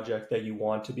legitimate project that you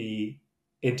want to be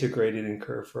integrated in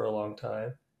Curve for a long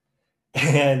time.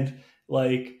 And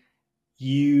like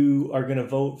you are going to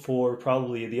vote for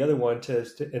probably the other one to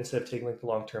instead of taking like the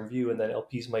long-term view, and then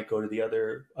LPs might go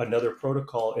to another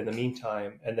protocol in the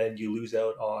meantime, and then you lose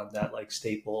out on that like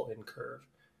staple in Curve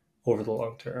over the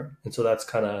long term. And so that's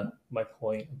kind of my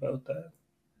point about that.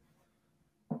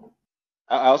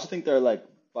 I also think there are like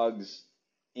bugs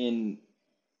in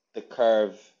the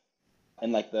curve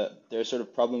and like there's sort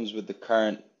of problems with the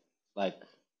current like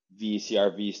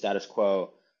VCRV status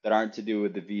quo that aren't to do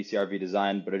with the VCRV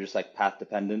design, but are just like path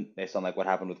dependent based on like what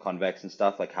happened with convex and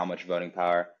stuff, like how much voting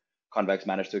power convex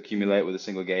managed to accumulate with a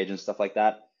single gauge and stuff like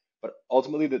that. But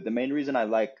ultimately, the main reason I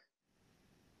like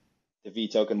the V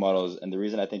token models and the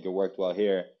reason I think it worked well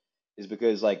here is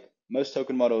because like most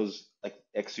token models, like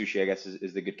XSushi, I guess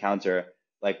is the good counter.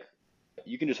 Like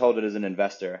you can just hold it as an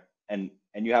investor and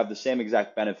you have the same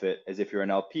exact benefit as if you're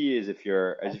an LP, as if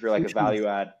you're like a value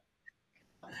add.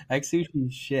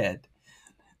 XSushi shit.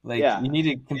 Like Yeah. you need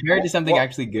to compare it to something Well,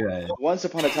 actually good. once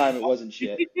upon a time, it wasn't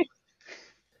shit.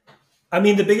 I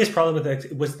mean, the biggest problem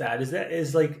with that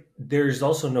is like there's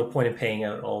also no point in paying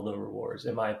out all the rewards,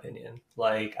 in my opinion.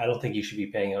 Like, I don't think you should be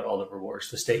paying out all the rewards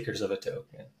to stakers of a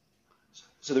token.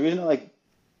 So the reason I like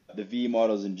the V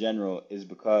models in general is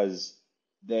because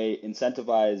they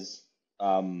incentivize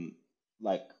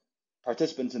like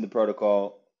participants in the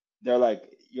protocol. They're like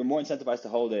you're more incentivized to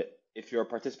hold it if you're a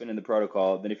participant in the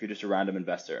protocol than if you're just a random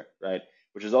investor, right?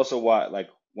 Which is also why like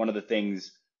one of the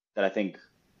things that I think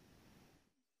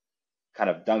kind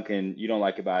of Duncan you don't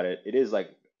like about it. It is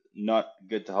like not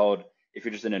good to hold if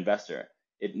you're just an investor.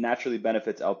 It naturally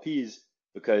benefits LPs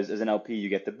because as an LP you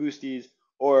get the boosties,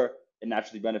 or it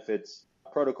naturally benefits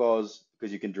protocols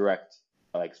because you can direct,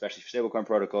 like especially stablecoin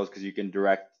protocols, because you can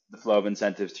direct the flow of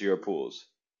incentives to your pools.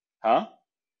 Huh?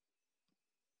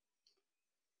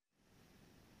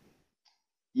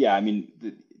 Yeah, I mean,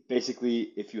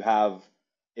 basically, if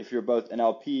you're both an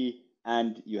LP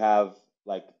and you have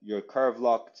like your curve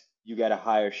locked, you get a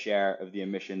higher share of the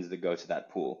emissions that go to that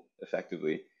pool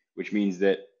effectively, which means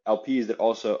that LPs that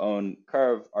also own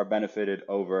curve are benefited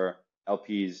over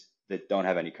LPs that don't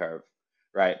have any curve,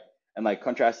 right? And like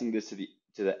contrasting this to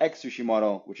the X sushi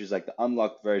model, which is like the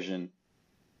unlocked version,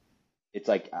 it's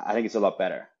like I think it's a lot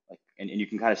better. Like, and you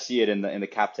can kind of see it in the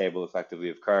cap table effectively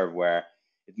of curve where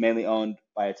it's mainly owned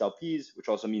by its LPs, which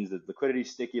also means that liquidity is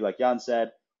sticky, like Jan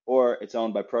said, or it's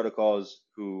owned by protocols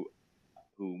who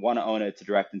want to own it to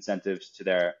direct incentives to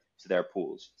their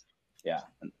pools. Yeah.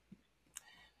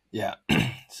 Yeah.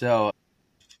 So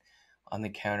on the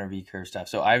counter V curve stuff.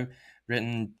 So I've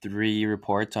written 3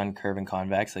 reports on curve and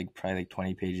convex, like probably like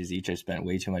 20 pages each. I spent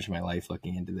way too much of my life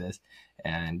looking into this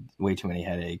and way too many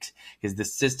headaches because the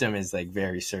system is like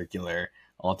very circular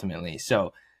ultimately.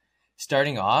 So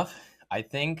starting off, I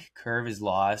think curve has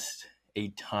lost a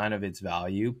ton of its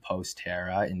value post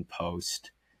Terra and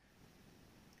post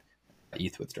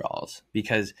ETH withdrawals,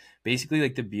 because basically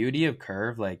like the beauty of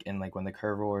curve, like in like when the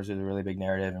curve wars was a really big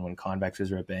narrative and when convex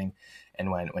was ripping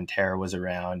and when Terra was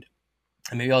around,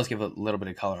 and maybe I'll just give a little bit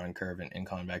of color on curve and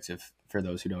convex if for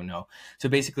those who don't know. So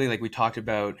basically like we talked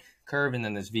about curve and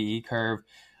then this VE curve,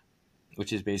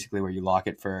 which is basically where you lock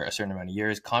it for a certain amount of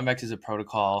years. Convex is a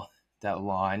protocol that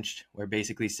launched where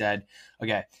basically said,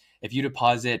 okay, if you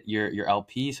deposit your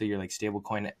LP, so your like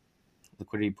stablecoin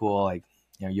liquidity pool, like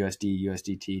USD,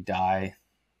 USDT, DAI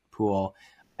pool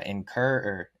in curve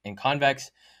or in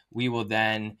convex, we will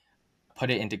then put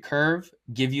it into curve,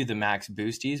 give you the max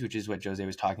boosties, which is what Jose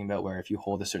was talking about, where if you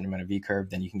hold a certain amount of V curve,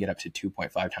 then you can get up to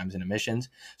 2.5 times in emissions.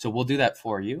 So we'll do that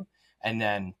for you. And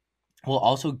then we'll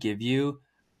also give you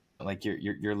like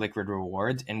your liquid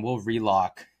rewards, and we'll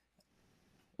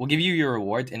give you your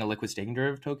rewards in a liquid staking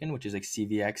derivative token, which is like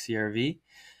CVX CRV,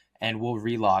 and we'll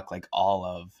relock like all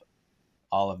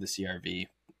of the CRV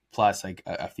plus like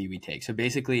a fee we take. So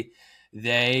basically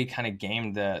they kind of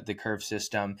gamed the curve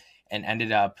system and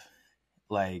ended up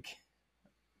like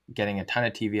getting a ton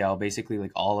of TVL. Basically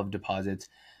like all of deposits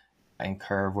in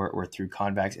curve were through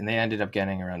convex, and they ended up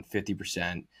getting around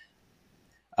 50%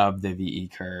 of the VE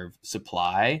curve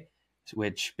supply,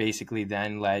 which basically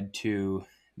then led to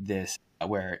this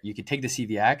where you could take the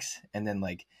CVX and then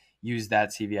like use that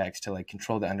CVX to like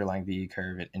control the underlying VE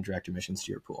curve and direct emissions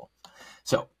to your pool.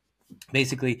 So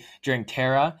basically during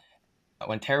Terra,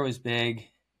 when Terra was big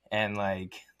and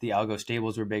like the algo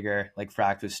stables were bigger, like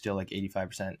Fract was still like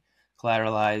 85%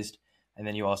 collateralized. And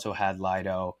then you also had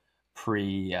Lido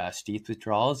pre Steth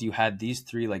withdrawals. You had these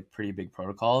 3 like pretty big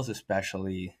protocols,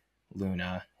 especially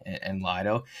Luna and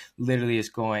Lido, literally is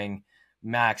going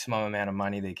maximum amount of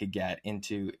money they could get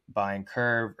into buying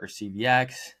curve or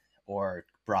CVX or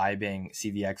bribing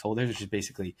CVX holders, which is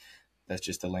basically, that's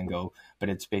just the lingo, but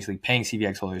it's basically paying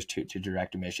CVX holders to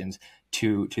direct emissions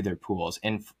to their pools.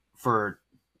 And for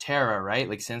Terra, right,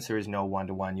 like since there is no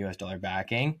one-to-one US dollar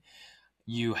backing,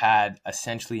 you had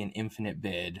essentially an infinite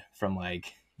bid from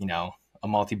like, a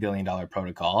multi-billion-dollar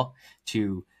protocol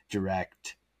to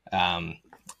direct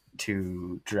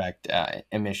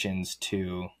emissions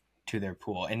to to their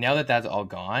pool. And now that that's all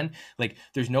gone, like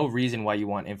there's no reason why you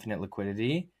want infinite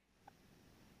liquidity.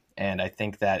 And I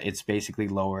think that it's basically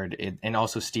lowered it. And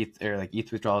also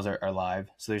ETH withdrawals are live.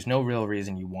 So there's no real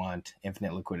reason you want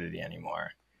infinite liquidity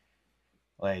anymore.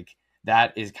 Like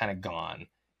that is kind of gone.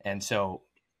 And so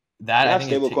that You I have think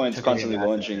stable coins took away constantly a massive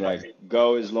launching, like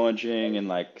Go is launching and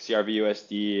like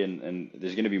CRV-USD and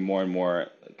there's going to be more and more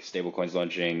like stable coins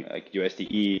launching like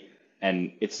USDE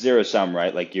and it's zero sum,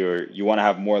 right? Like you want to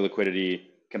have more liquidity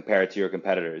compared to your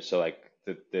competitors. So like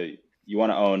the you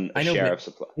want to own a I know, share but of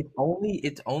supply.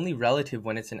 it's only relative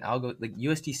when it's an algo like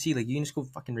USDC. Like you can just go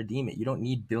fucking redeem it. You don't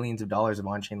need billions of dollars of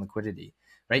on-chain liquidity,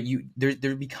 right?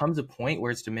 There becomes a point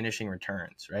where it's diminishing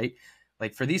returns, right?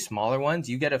 Like for these smaller ones,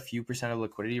 you get a few percent of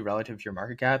liquidity relative to your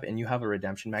market cap, and you have a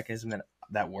redemption mechanism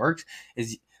that works.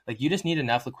 Is like you just need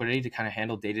enough liquidity to kind of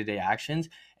handle day-to-day actions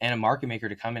and a market maker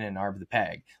to come in and arb the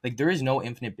peg. Like there is no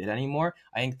infinite bid anymore.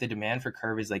 I think the demand for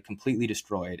Curve is like completely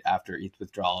destroyed after ETH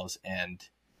withdrawals and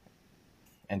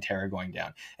Terra going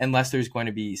down, unless there's going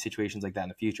to be situations like that in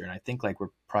the future. And I think like we're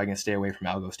probably going to stay away from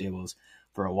algo stables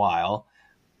for a while.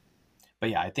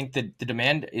 But yeah, I think that the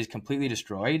demand is completely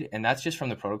destroyed, and that's just from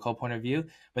the protocol point of view.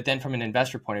 But then from an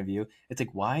investor point of view, it's like,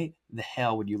 why the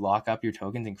hell would you lock up your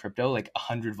tokens in crypto, like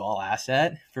 100 vol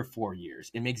asset for 4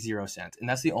 years? It makes zero sense. And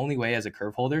that's the only way as a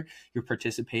Curve holder, you're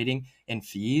participating in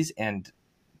fees and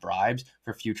bribes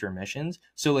for future emissions.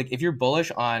 So like if you're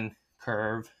bullish on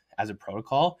Curve as a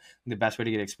protocol, the best way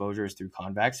to get exposure is through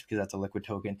Convex because that's a liquid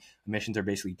token. Emissions are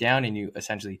basically down and you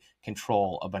essentially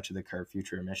control a bunch of the Curve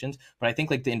future emissions. But I think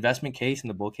like the investment case and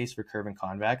the bull case for Curve and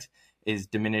Convex is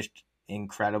diminished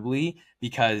incredibly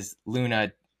because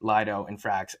Luna, Lido, and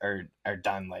Frax are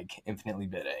done like infinitely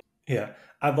bidding. Yeah,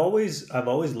 I've always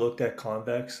looked at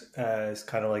Convex as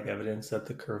kind of like evidence that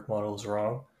the Curve model is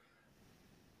wrong.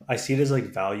 I see it as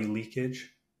like value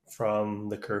leakage from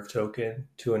the Curve token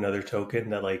to another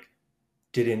token that like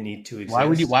didn't need to exist. Why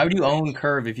would you own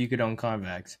Curve if you could own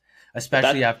Convex?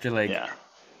 Especially after like Yeah.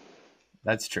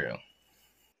 That's true.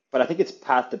 But I think it's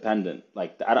path dependent.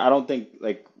 Like I don't think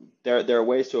like there are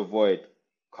ways to avoid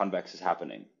convex is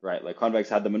happening, right? Like convex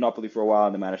had the monopoly for a while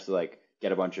and they managed to like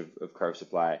get a bunch of Curve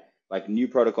supply. Like new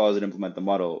protocols that implement the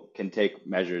model can take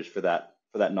measures for that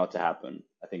not to happen.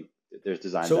 I think there's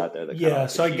designs out there that kind of like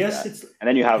so I achieve guess that. it's And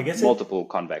then you I have guess multiple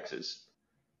convexes.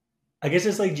 I guess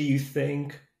it's like, do you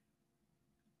think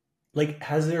like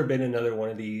has there been another one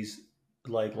of these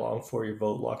like long for your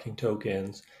vote locking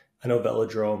tokens? I know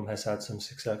Velodrome has had some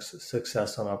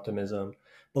success on Optimism,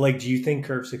 but like, do you think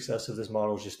Curve success of this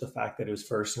model is just the fact that it was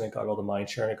first and it got all the mind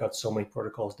share and it got so many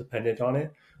protocols dependent on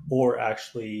it, or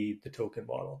actually the token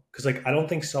model? Because like, I don't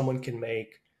think someone can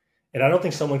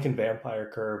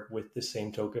vampire Curve with the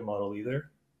same token model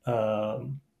either.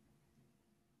 I'm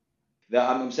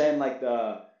saying like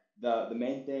the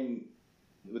main thing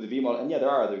with the V model, and yeah, there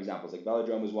are other examples. Like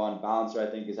Velodrome was one. Balancer, I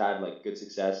think, has had like good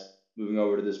success moving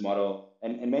over to this model.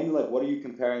 And mainly like, what are you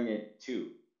comparing it to?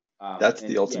 That's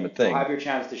the ultimate You'll thing. have your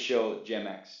chance to show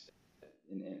GMX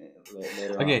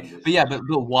later on. Okay, but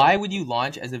why would you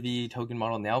launch as a VE token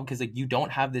model now? Because like you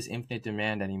don't have this infinite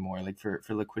demand anymore. Like for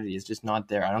liquidity, it's just not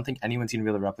there. I don't think anyone's gonna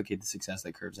be able to replicate the success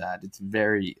that Curve's had. It's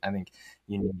very, I think,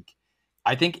 unique.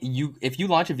 I think if you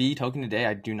launch a VE token today,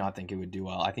 I do not think it would do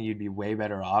well. I think you'd be way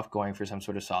better off going for some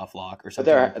sort of soft lock or But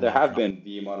something. there have been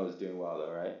VE models doing well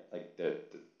though, right? Like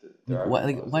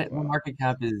what market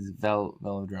cap is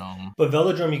Velodrome? But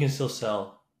Velodrome you can still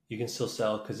sell. You can still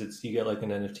sell because you get like an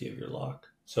NFT of your lock.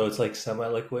 So it's like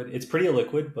semi-liquid. It's pretty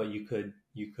illiquid, but you could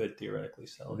theoretically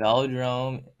sell it.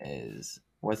 Velodrome is,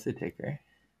 what's the ticker?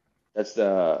 That's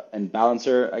and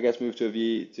Balancer, I guess, moved to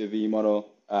a VE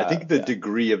model. I think the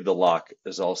degree of the lock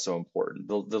is also important.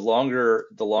 The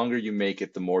longer you make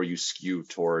it, the more you skew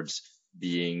towards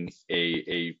being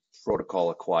a protocol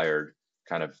acquired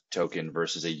kind of token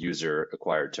versus a user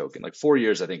acquired token. Like 4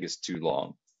 years, I think, is too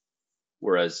long.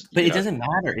 Whereas, but it doesn't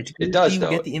matter. It does, though.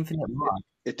 You get the infinite lock.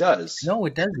 It does. No,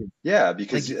 it doesn't. Yeah,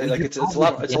 because it's a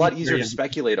lot easier to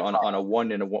speculate on a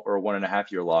 1 or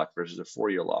 1.5 year lock versus a 4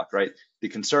 year lock, right? The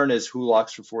concern is who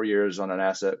locks for 4 years on an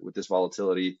asset with this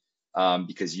volatility,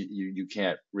 because you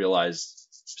can't realize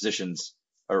positions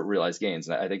or realize gains.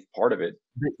 And I think part of it.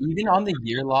 But even on the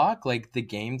year lock, like the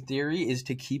game theory is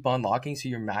to keep on locking so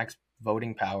you're max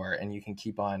voting power and you can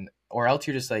keep on, or else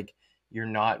you're just like, you're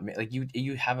not like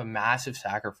you have a massive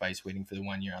sacrifice waiting for the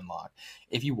 1 year unlock.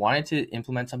 If you wanted to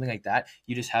implement something like that,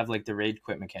 you just have like the rage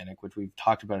quit mechanic, which we've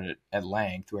talked about it at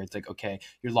length, where it's like, okay,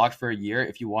 you're locked for a year.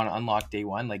 If you want to unlock day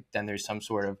one, like then there's some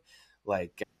sort of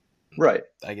like Right.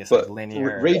 I guess like But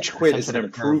linear rage or quit some is an sort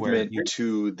of a curve where improvement you're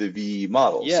to the V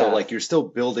model. So Yeah. like you're still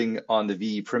building on the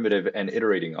V primitive and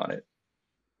iterating on it.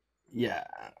 yeah,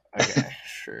 okay,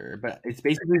 sure, but it's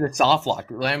basically the soft lock.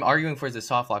 What I'm arguing for is the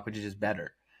soft lock, which is just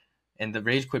better, and the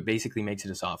rage quit basically makes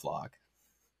it a soft lock.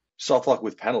 Soft lock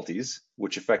with penalties,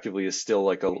 which effectively is still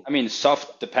like a I mean,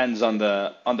 soft depends on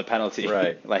the penalty.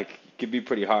 right. Like, it could be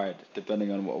pretty hard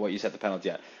depending on what you set the penalty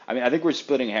at. I mean, I think we're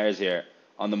splitting hairs here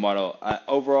on the model.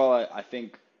 Overall, I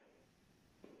think,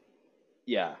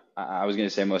 yeah, I was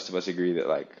gonna say most of us agree that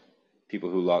like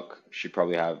people who lock should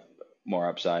probably have more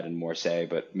upside and more say,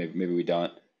 but maybe we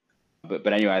don't.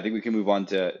 But anyway, I think we can move on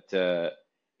to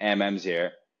AMMs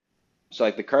here. So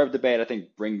like the curve debate, I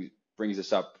think brings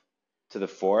us up to the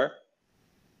fore.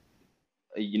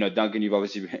 You know, Duncan, you've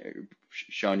obviously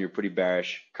shown you're pretty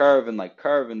bearish. Curve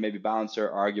and maybe Balancer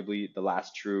are arguably the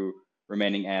last true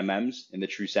remaining AMMs in the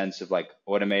true sense of like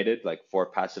automated, like for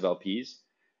passive LPs.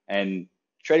 And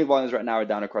trading volumes right now are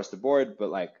down across the board, but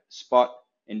like spot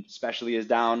especially is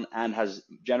down and has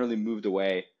generally moved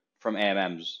away from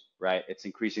AMMs, right? It's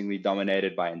increasingly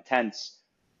dominated by intents,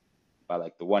 by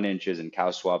like the 1 inches and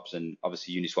cow swaps and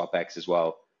obviously Uniswap X as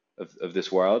well of this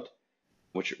world,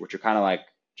 which are kind of like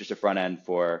just a front end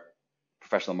for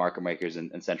professional market makers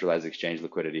and centralized exchange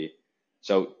liquidity.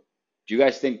 So do you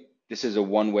guys think this is a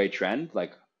one-way trend?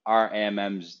 Like, are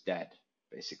AMMs dead,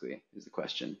 basically, is the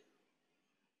question.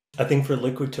 I think for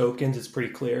liquid tokens, it's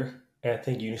pretty clear. And I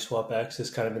think Uniswap X is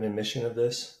kind of an admission of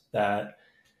this, that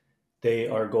they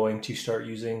are going to start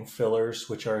using fillers,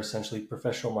 which are essentially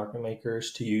professional market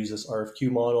makers, to use this RFQ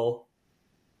model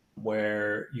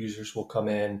where users will come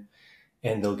in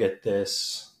and they'll get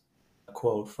this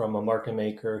quote from a market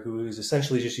maker who is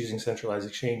essentially just using centralized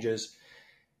exchanges,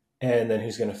 and then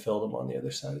who's going to fill them on the other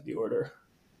side of the order.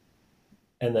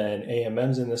 And then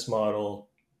AMMs in this model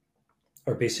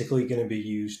are basically going to be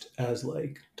used as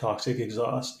like toxic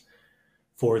exhaust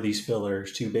for these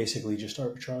fillers to basically just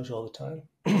arbitrage all the time.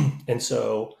 And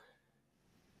so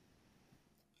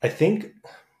I think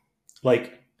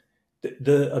like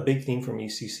a big theme from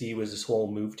ECC was this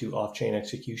whole move to off-chain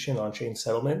execution, on-chain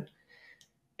settlement.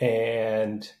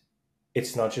 And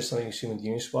it's not just something you see with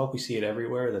Uniswap. We see it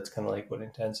everywhere. That's kind of like what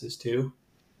Intense is too.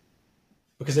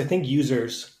 Because I think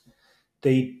users,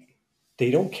 they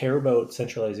don't care about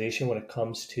centralization when it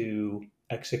comes to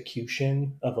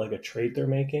execution of like a trade they're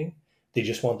making. They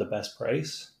just want the best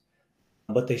price,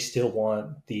 but they still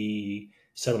want the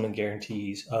settlement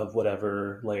guarantees of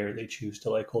whatever layer they choose to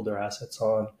like hold their assets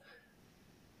on,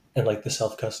 and like the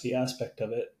self-custody aspect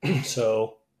of it.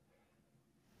 So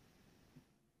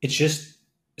it's just,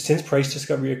 since price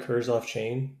discovery occurs off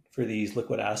chain for these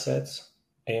liquid assets,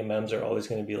 AMMs are always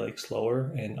going to be like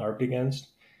slower and arbed against.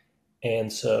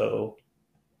 And so,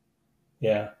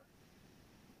 yeah,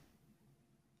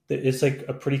 it's like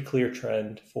a pretty clear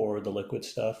trend for the liquid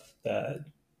stuff that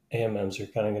AMMs are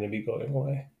kind of going to be going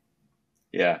away.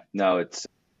 Yeah, no, it's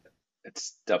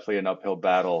definitely an uphill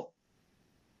battle.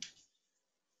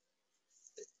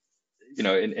 You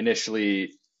know,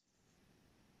 initially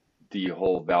the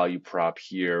whole value prop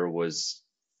here was,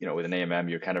 you know, with an AMM,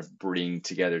 you're kind of bringing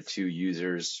together two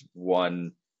users,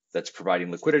 one that's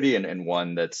providing liquidity and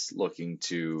one that's looking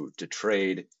to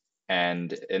trade.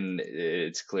 And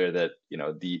it's clear that, you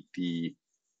know, the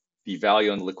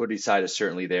value on the liquidity side is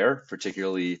certainly there,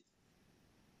 particularly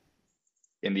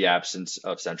in the absence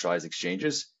of centralized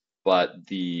exchanges. But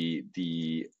the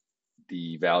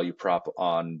value prop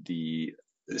on the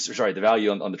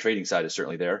value on the trading side is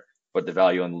certainly there, but the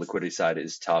value on the liquidity side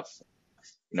is tough.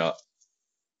 You know,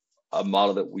 a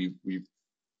model that we've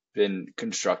been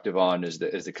constructive on is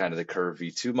the kind of the curve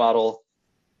V2 model.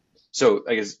 So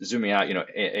I guess zooming out, you know,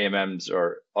 AMMs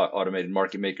are automated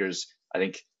market makers. I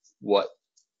think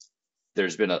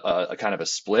there's been a kind of a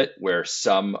split where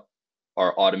some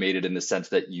are automated in the sense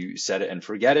that you set it and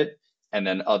forget it, and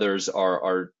then others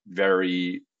are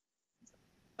very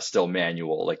still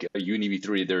manual. Like a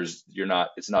UniV3,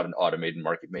 it's not an automated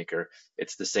market maker.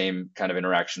 It's the same kind of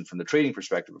interaction from the trading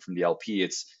perspective, but from the LP,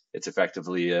 it's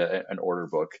effectively an order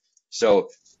book. So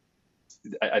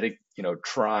I think, you know,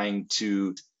 trying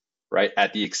to, right,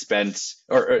 at the expense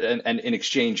and in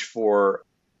exchange for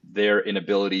their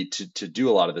inability to do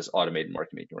a lot of this automated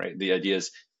market making, right? The idea is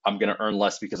I'm going to earn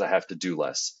less because I have to do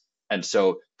less. And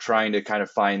so trying to kind of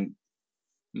find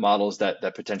models that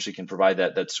potentially can provide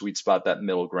that sweet spot, that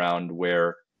middle ground,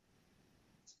 where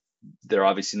they're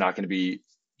obviously not going to be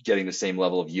getting the same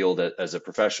level of yield as a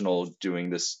professional doing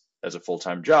this as a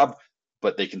full-time job,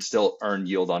 but they can still earn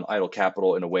yield on idle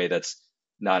capital in a way that's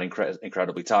not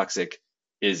incredibly toxic.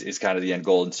 is kind of the end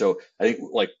goal. And so I think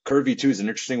like Curve V2 is an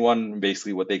interesting one.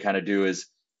 Basically, what they kind of do is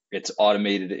it's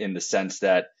automated in the sense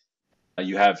that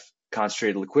you have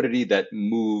concentrated liquidity that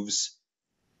moves.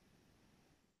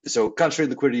 So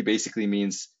concentrated liquidity basically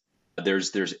means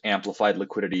there's amplified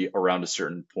liquidity around a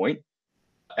certain point.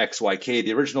 XYK,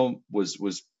 the original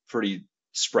was pretty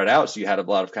spread out, so you had a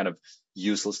lot of kind of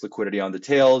useless liquidity on the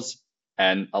tails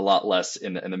and a lot less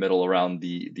in the middle around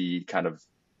the kind of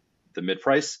the mid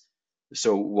price.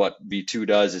 So what V2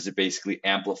 does is it basically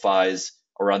amplifies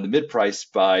around the mid price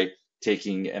by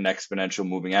taking an exponential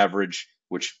moving average,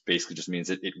 which basically just means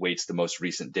it weights the most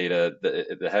recent data,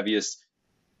 the heaviest,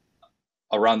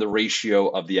 around the ratio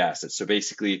of the assets. So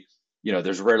basically,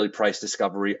 there's rarely price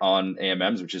discovery on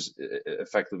AMMs, which is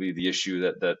effectively the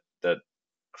issue that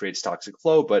creates toxic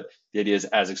flow. But the idea is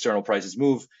as external prices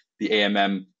move, the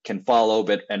AMM can follow,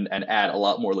 and add a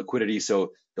lot more liquidity.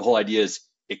 So the whole idea is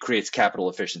it creates capital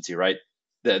efficiency, right?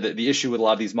 The issue with a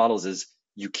lot of these models is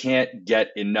you can't get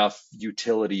enough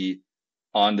utility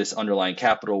on this underlying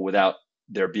capital without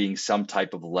there being some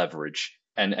type of leverage.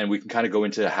 And we can kind of go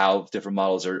into how different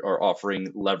models are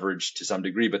offering leverage to some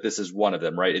degree, but this is one of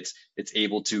them, right? It's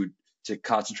able to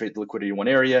concentrate the liquidity in one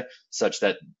area such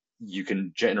that you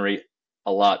can generate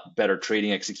a lot better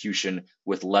trading execution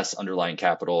with less underlying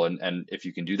capital. And if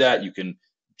you can do that,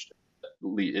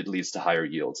 it leads to higher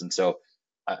yields. And so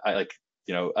I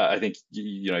think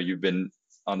you've been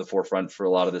on the forefront for a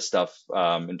lot of this stuff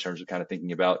in terms of kind of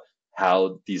thinking about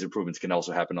how these improvements can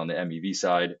also happen on the MEV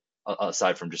side,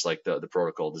 aside from just like the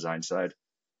protocol design side.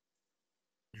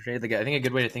 Like, I think a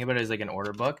good way to think about it is like an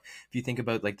order book. If you think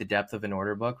about like the depth of an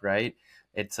order book, right?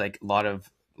 It's like a lot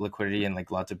of liquidity and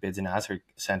like lots of bids and asks are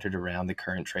centered around the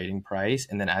current trading price.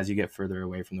 And then as you get further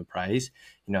away from the price,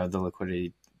 the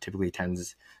liquidity typically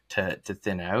tends to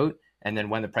thin out. And then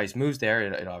when the price moves there,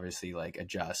 it obviously like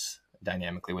adjusts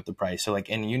dynamically with the price. So like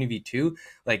in UniV2,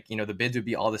 like, the bids would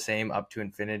be all the same up to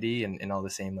infinity and all the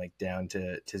same like down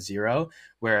to zero.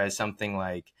 Whereas something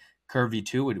like Curve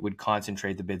V2 would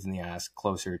concentrate the bids and the ask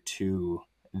closer to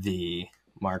the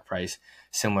mark price,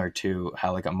 similar to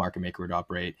how like a market maker would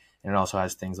operate. And it also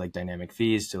has things like dynamic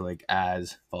fees. So like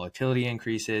as volatility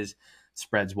increases,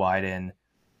 spreads widen.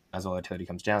 As volatility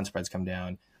comes down, spreads come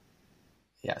down.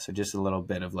 Yeah, so just a little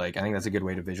bit of like, I think that's a good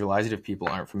way to visualize it if people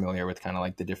aren't familiar with kind of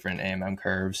like the different AMM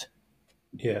curves.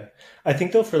 Yeah. I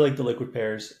think though for like the liquid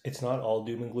pairs, it's not all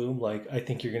doom and gloom. Like I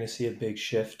think you're going to see a big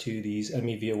shift to these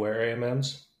MEV aware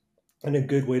AMMs. And a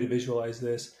good way to visualize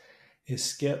this is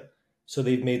Skip. So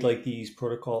they've made like these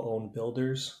protocol owned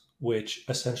builders, which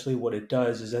essentially what it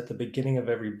does is at the beginning of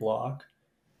every block,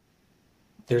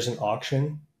 there's an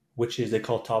auction, which is they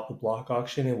call top of block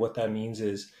auction. And what that means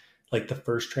is like the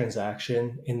first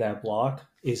transaction in that block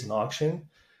is an auction.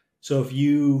 So if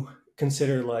you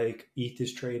consider like ETH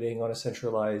is trading on a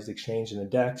centralized exchange in a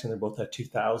DEX and they're both at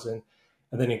 2000,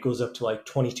 and then it goes up to like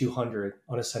 2200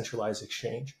 on a centralized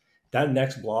exchange. That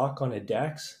next block on a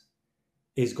DEX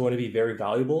is going to be very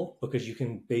valuable because you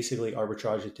can basically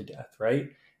arbitrage it to death, right?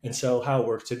 And so how it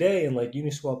works today in like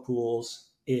Uniswap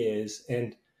pools is,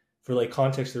 and for like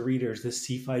context to readers, this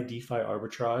CeFi DeFi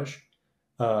arbitrage,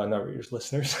 not readers,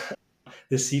 listeners,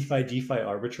 this CeFi DeFi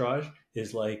arbitrage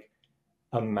is like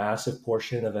a massive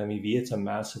portion of MEV. It's a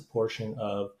massive portion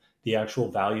of the actual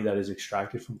value that is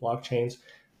extracted from blockchains.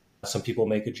 Some people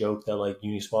make a joke that like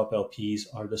Uniswap LPs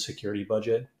are the security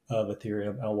budget of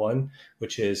Ethereum L1,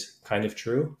 which is kind of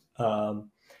true.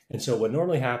 And so what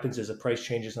normally happens is a price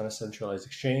changes on a centralized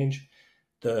exchange.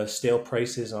 The stale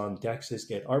prices on DEXs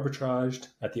get arbitraged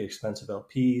at the expense of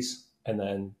LPs, and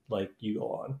then like you go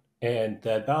on. And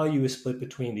that value is split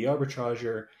between the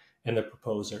arbitrager and the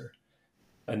proposer.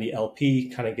 And the LP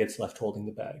kind of gets left holding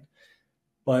the bag.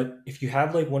 But if you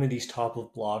have like one of these top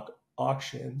of block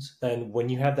auctions, then when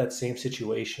you have that same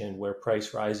situation where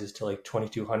price rises to like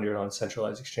 2200 on a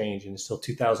centralized exchange and it's still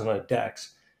 2000 on a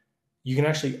DEX, you can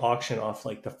actually auction off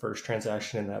like the first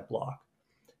transaction in that block.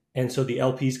 And so the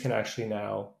LPs can actually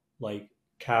now like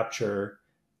capture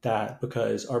that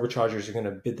because arbitragers are going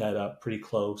to bid that up pretty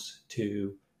close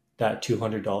to that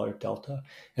 $200 delta.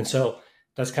 And so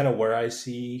that's kind of where I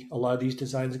see a lot of these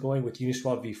designs going. With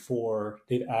Uniswap V4,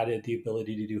 they've added the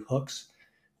ability to do hooks,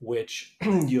 which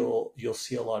you'll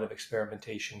see a lot of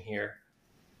experimentation here.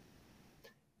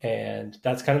 And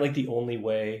that's kind of like the only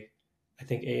way I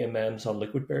think AMMs on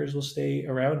liquid pairs will stay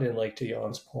around. And like to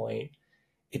Jan's point,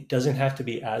 it doesn't have to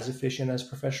be as efficient as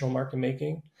professional market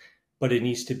making, but it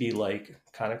needs to be like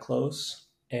kind of close.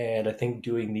 And I think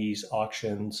doing these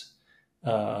auctions,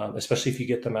 especially if you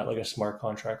get them at like a smart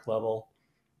contract level,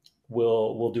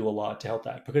 will do a lot to help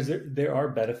that, because there are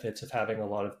benefits of having a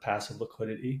lot of passive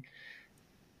liquidity.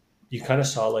 you kind of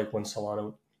saw like when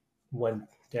Solana went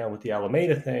down with the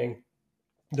Alameda thing,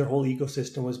 their whole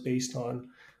ecosystem was based on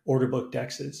order book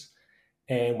dexes.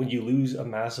 And when you lose a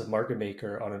massive market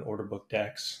maker on an order book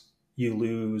dex, you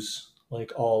lose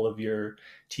like all of your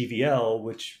TVL,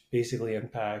 which basically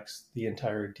impacts the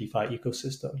entire DeFi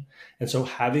ecosystem. And so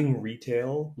having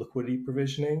retail liquidity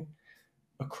provisioning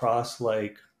across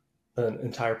like an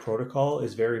entire protocol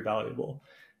is very valuable.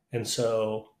 And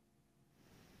so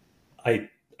I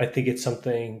I think it's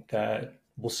something that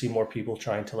we'll see more people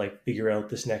trying to like figure out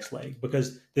this next leg,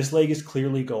 because this leg is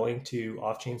clearly going to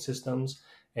off-chain systems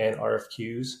and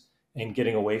RFQs and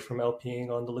getting away from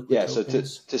LPing on the liquid Yeah, so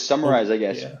tokens. to summarize, I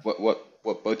guess Yeah.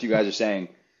 what both you guys are saying,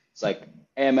 it's like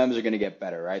AMMs are going to get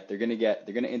better, right? They're going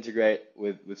to integrate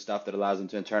with stuff that allows them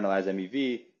to internalize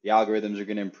MEV. The algorithms are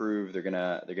going to improve. They're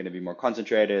going to be more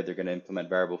concentrated. They're going to implement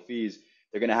variable fees.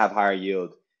 They're going to have higher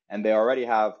yield, and they already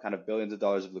have kind of billions of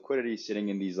dollars of liquidity sitting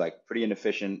in these like pretty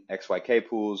inefficient XYK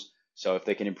pools. So if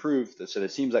they can improve, so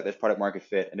it seems like there's product market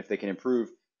fit, and if they can improve,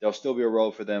 there'll still be a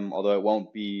role for them, although it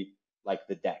won't be like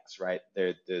the DEX, right?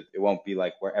 It won't be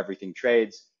like where everything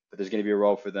trades, but there's going to be a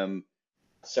role for them,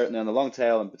 certainly on the long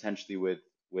tail, and potentially with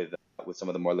some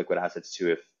of the more liquid assets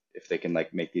too, if they can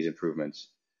like make these improvements.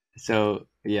 So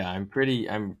yeah, I'm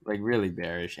like really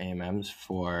bearish AMMs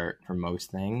for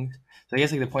most things. So I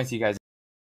guess like the points you guys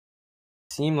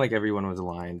seem like everyone was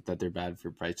aligned that they're bad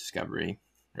for price discovery,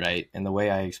 right? And the way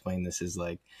I explain this is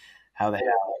like how the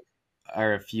hell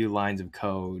are a few lines of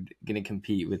code going to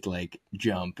compete with like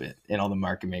Jump and all the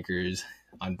market makers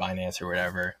on Binance or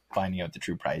whatever finding out the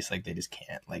true price? Like they just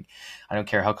can't. Like I don't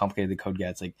care how complicated the code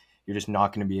gets, like you're just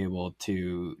not going to be able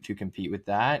to compete with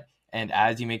that. And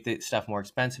as you make the stuff more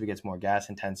expensive, it gets more gas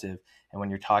intensive. And when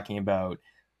you're talking about,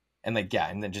 and like yeah,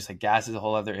 and then just like gas is a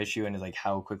whole other issue, and is like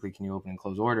how quickly can you open and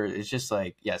close orders? It's just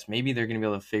like, yes, maybe they're going to be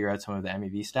able to figure out some of the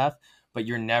MEV stuff, but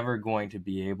you're never going to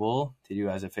be able to do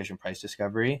as efficient price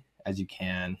discovery as you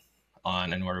can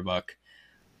on an order book.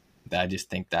 I just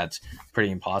think that's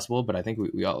pretty impossible, but I think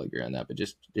we all agree on that. But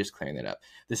just clearing that up.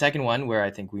 The second one where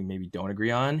I think we maybe don't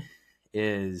agree on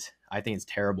is I think it's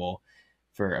terrible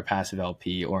for a passive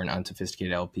LP or an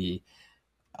unsophisticated LP,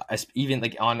 even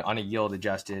like on a yield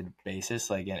adjusted basis,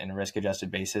 like in a risk adjusted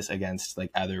basis against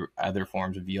like other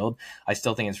forms of yield. I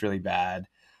still think it's really bad.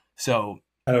 So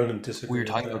I don't disagree. We were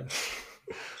talking with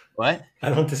about what? I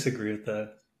don't disagree with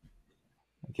that.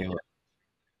 Okay.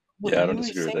 Yeah, I don't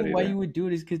disagree with that either. Why you would do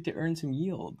it is because to earn some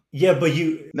yield. Yeah, but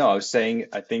you. No, I was saying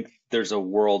I think there's a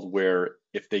world where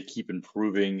if they keep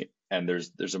improving and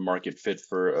there's a market fit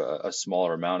for a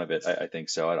smaller amount of it, I think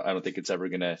so. I don't think it's ever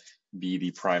going to be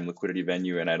the prime liquidity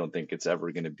venue, and I don't think it's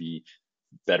ever going to be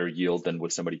better yield than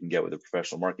what somebody can get with a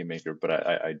professional market maker. But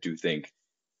I do think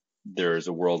there is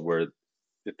a world where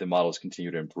if the models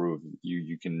continue to improve,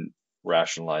 you can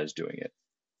rationalize doing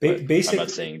it. Basically, I'm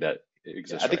not saying that it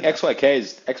exists. I think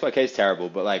XYK is terrible,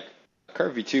 but like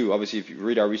Curve V2, obviously, if you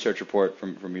read our research report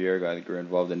from a year ago, I think we're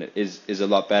involved in it, is a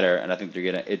lot better, and I think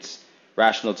it's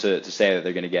rational to say that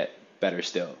they're gonna get better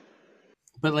still.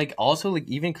 But like also like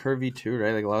even Curve V2,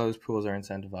 right? Like a lot of those pools are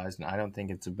incentivized, and I don't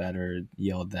think it's a better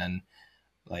yield than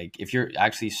like if you're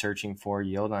actually searching for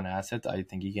yield on assets. I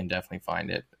think you can definitely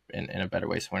find it in a better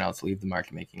way. Someone else leave the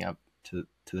market making up to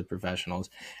the professionals.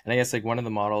 And I guess like one of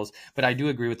the models, but I do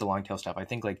agree with the long tail stuff. I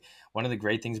think like one of the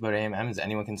great things about AMM is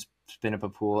anyone can spin up a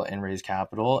pool and raise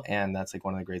capital, and that's like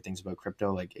one of the great things about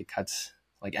crypto. Like it cuts,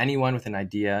 like anyone with an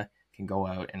idea can go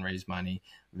out and raise money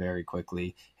very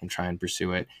quickly and try and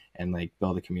pursue it and like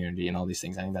build a community and all these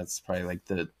things. I think that's probably like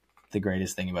the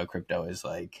greatest thing about crypto is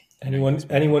like anyone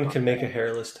can make a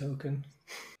hairless token,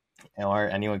 or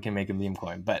anyone can make a meme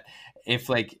coin. But if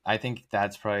like, I think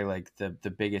that's probably like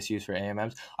the biggest use for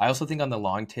AMMs. I also think on the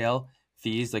long tail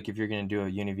fees, like if you're going to do a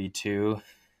Uni V2,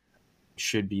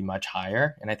 should be much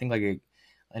higher. And I think like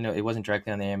I know it wasn't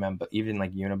directly on the AMM, but even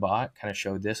like Unibot kind of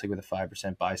showed this, like with a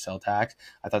 5% buy sell tax.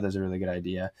 I thought that was a really good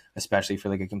idea, especially for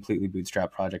like a completely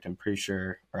bootstrap project. I'm pretty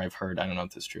sure, or I've heard, I don't know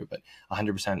if this is true, but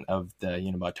 100% of the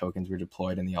Unibot tokens were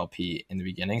deployed in the LP in the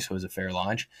beginning, so it was a fair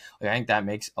launch. Like I think that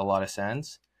makes a lot of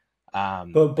sense.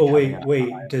 But wait,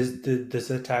 does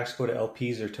the tax go to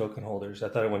LPs or token holders? I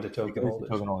thought it went to token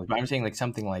holders. But I'm saying like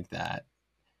something like that.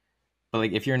 But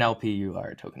like if you're an LP, you are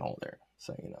a token holder,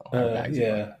 so you know.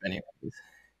 Yeah. Anyways.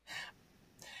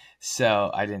 So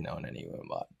I didn't own any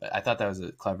Unibot, but I thought that was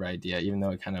a clever idea, even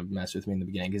though it kind of messed with me in the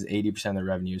beginning, because 80% of the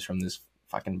revenue is from this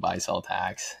fucking buy sell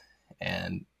tax,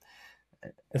 and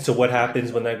so what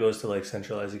happens when that goes to like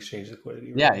centralized exchange liquidity?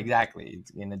 Right? Yeah, exactly.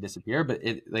 It's gonna disappear, but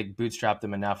it like bootstrapped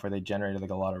them enough where they generated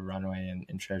like a lot of runway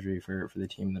and treasury for the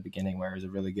team in the beginning, where it was a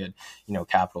really good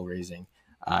capital raising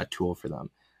tool for them.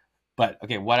 But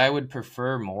okay, what I would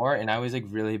prefer more, and I was like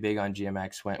really big on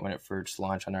GMX when it first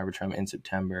launched on Arbitrum in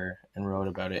September and wrote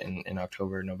about it in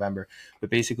October, November. But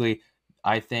basically,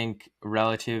 I think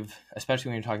relative, especially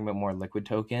when you're talking about more liquid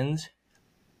tokens,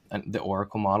 the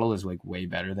Oracle model is like way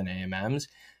better than AMMs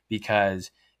because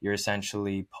you're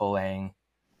essentially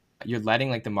you're letting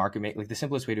like the market make, like the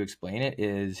simplest way to explain it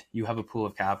is you have a pool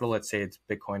of capital, let's say it's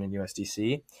Bitcoin and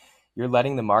USDC. You're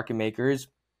letting the market makers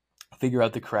figure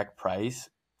out the correct price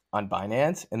on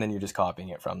Binance, and then you're just copying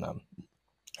it from them.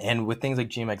 And with things like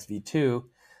GMX V2,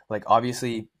 like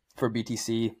obviously for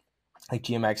BTC, like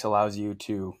GMX allows you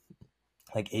to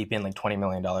like ape in like $20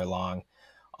 million long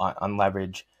on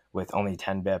leverage with only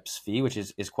 10 bips fee, which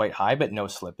is quite high, but no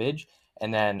slippage.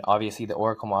 And then obviously the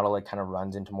Oracle model like kind of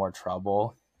runs into more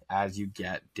trouble as you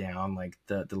get down like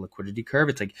the liquidity curve.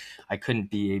 It's like I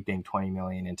couldn't be aping 20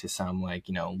 million into some like,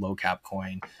 you know, low cap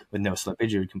coin with no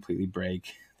slippage. It would completely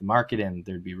break the market and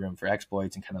there'd be room for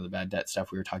exploits and kind of the bad debt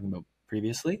stuff we were talking about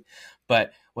previously.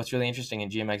 But what's really interesting in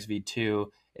GMX V2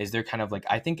 is they're kind of like,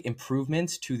 I think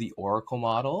improvements to the Oracle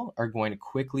model are going to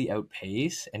quickly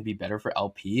outpace and be better for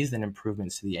LPs than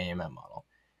improvements to the AMM model,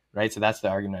 right? So that's the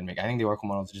argument I make. I think the Oracle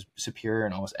model is just superior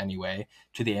in almost any way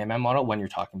to the AMM model when you're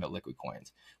talking about liquid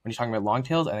coins. When you're talking about long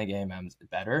tails, I think AMM is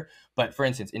better. But for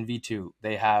instance, in V2,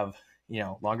 they have, you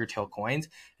know, longer tail coins,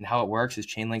 and how it works is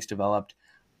Chainlink's developed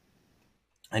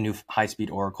a new high-speed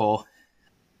Oracle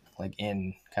like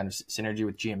in kind of synergy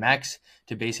with GMX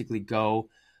to basically go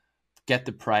get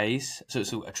the price.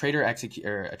 So a trader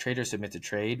submits a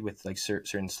trade with like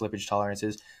certain slippage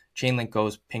tolerances. Chainlink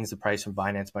goes, pings the price from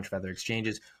Binance, a bunch of other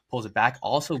exchanges, pulls it back,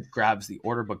 also grabs the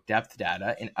order book depth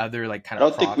data and other like kind I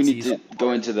of don't think we need proxies. to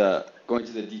go into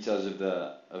the details of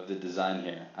the design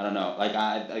here. I don't know. Like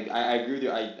I agree with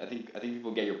you. I think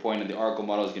people get your point, and the Oracle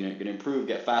model is gonna improve,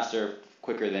 get faster,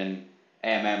 quicker than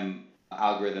AMM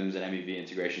algorithms, and MEV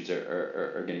integrations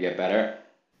are gonna get better.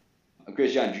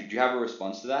 Christian, do you have a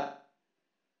response to that?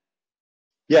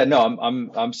 Yeah, no,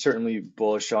 I'm certainly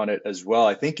bullish on it as well.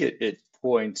 I think it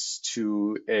points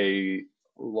to a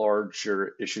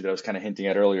larger issue that I was kind of hinting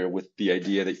at earlier with the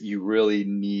idea that you really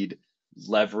need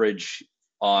leverage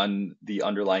on the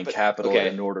underlying capital Okay.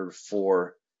 in order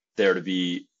for there to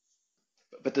be.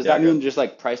 But does Yeah, that go. mean just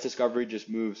like price discovery just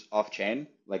moves off chain?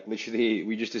 Like literally,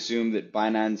 we just assume that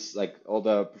Binance, like all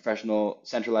the professional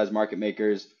centralized market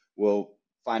makers, will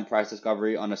find price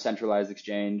discovery on a centralized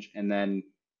exchange, and then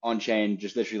on chain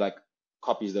just literally like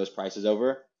copies those prices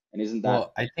over. And isn't that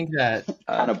Well, I think that,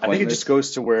 kind of I think it pointless? just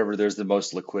goes to wherever there's the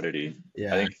most liquidity.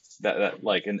 yeah. I think that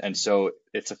like, and so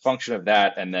it's a function of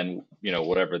that, and then, you know,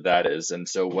 whatever that is. And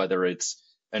so whether it's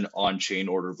an on-chain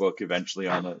order book eventually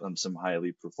on some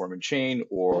highly performant chain,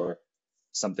 or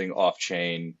something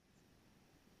off-chain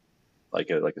like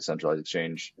a centralized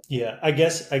exchange. Yeah, I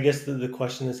guess the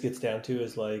question this gets down to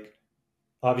is like,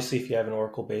 obviously if you have an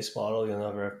Oracle based model, you'll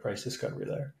never have price discovery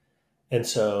there. And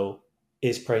so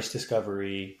is price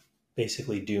discovery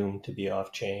basically doomed to be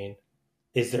off chain?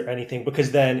 Is there anything,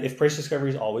 because then if price discovery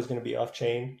is always going to be off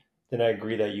chain, then I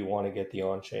agree that you want to get the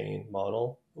on chain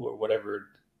model or whatever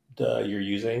you're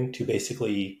using to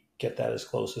basically get that as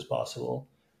close as possible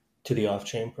to the off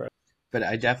chain price. But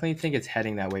I definitely think it's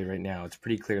heading that way right now. It's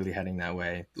pretty clearly heading that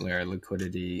way where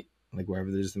liquidity, like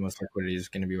wherever there's the most liquidity is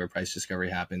going to be where price discovery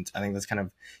happens. I think that's kind of,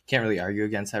 can't really argue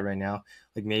against that right now.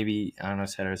 Like maybe, I don't know,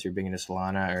 Cedars, you're big into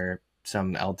Solana or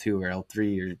some L2 or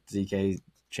L3 or ZK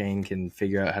chain can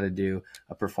figure out how to do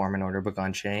a performant order book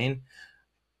on chain.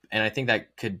 And I think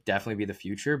that could definitely be the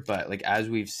future. But like as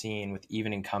we've seen with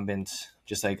even incumbents,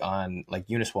 just like on like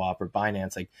Uniswap or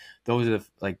Binance, like those are the,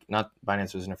 like not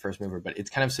Binance wasn't a first mover, but it's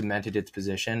kind of cemented its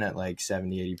position at like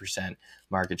 70-80%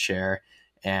 market share.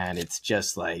 And it's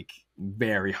just like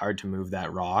very hard to move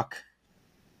that rock.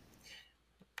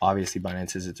 Obviously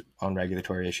Binance has its own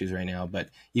regulatory issues right now, but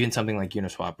even something like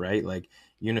Uniswap, right? Like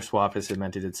Uniswap has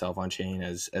cemented itself on chain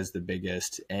as the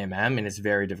biggest AMM, and it's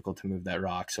very difficult to move that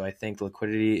rock. So I think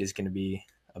liquidity is going to be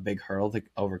a big hurdle to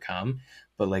overcome,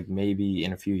 but like maybe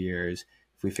in a few years,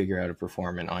 if we figure out a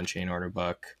performant on-chain order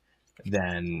book,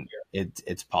 then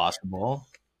it's possible.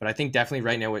 But I think definitely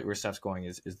right now where stuff's going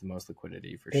is the most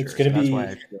liquidity for sure. It's going to That's be, why I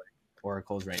feel like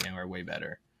oracles right now are way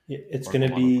better. it's Oracle going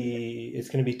to model. be, it's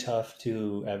going to be tough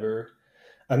to ever,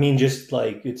 I mean, just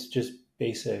like, it's just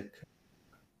basic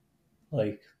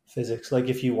like physics. Like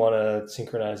if you want to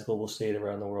synchronize global state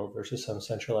around the world versus some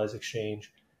centralized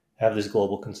exchange, have this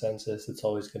global consensus, it's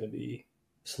always going to be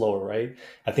slower, right?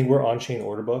 I think where on-chain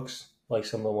order books, like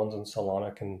some of the ones on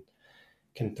Solana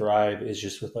can thrive is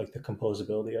just with like the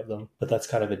composability of them. But that's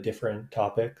kind of a different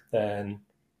topic than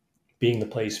being the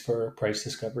place for price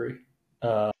discovery.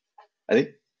 I think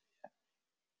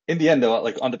in the end, though,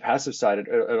 like on the passive side,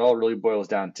 it all really boils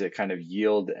down to kind of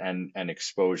yield and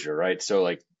exposure, right? So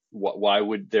like, why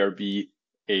would there be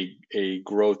a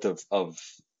growth of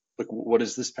like, what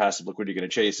is this passive liquidity going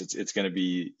to chase? It's going to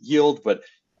be yield, but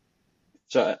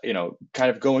so,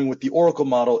 kind of going with the Oracle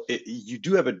model, you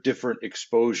do have a different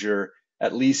exposure,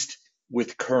 at least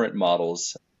with current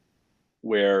models,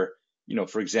 where,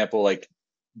 for example, like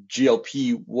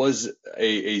GLP was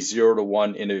a 0 to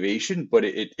 1 innovation, but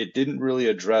it didn't really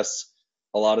address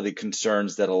a lot of the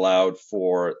concerns that allowed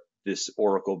for this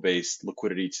Oracle-based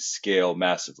liquidity to scale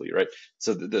massively, right?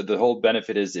 So the whole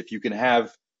benefit is if you can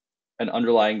have an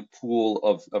underlying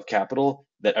pool of capital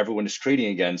that everyone is trading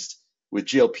against. With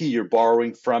GLP, you're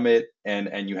borrowing from it,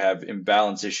 and you have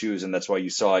imbalance issues, and that's why you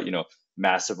saw it,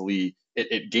 massively.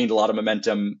 It gained a lot of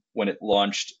momentum when it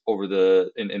launched in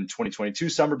 2022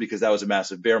 summer, because that was a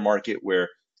massive bear market where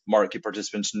market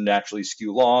participants naturally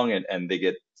skew long and they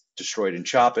get destroyed in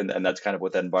chop, and that's kind of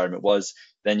what that environment was.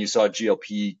 Then you saw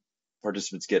GLP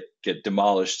participants get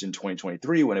demolished in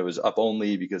 2023 when it was up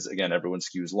only, because again everyone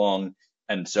skews long,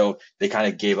 and so they kind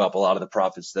of gave up a lot of the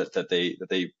profits that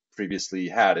they previously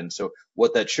had. And so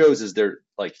what that shows is they're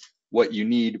like, what you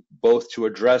need both to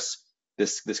address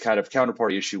this kind of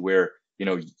counterparty issue where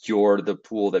you're the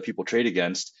pool that people trade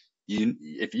against.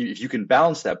 If you can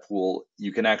balance that pool,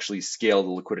 you can actually scale the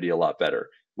liquidity a lot better.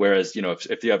 Whereas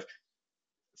if you have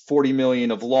 40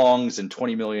 million of longs and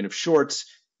 20 million of shorts,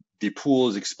 the pool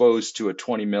is exposed to a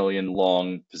 20 million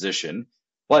long position.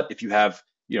 But if you have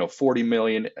 40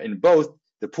 million in both,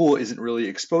 the pool isn't really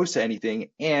exposed to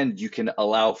anything, and you can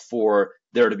allow for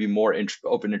there to be more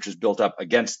open interest built up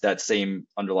against that same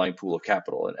underlying pool of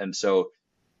capital. And so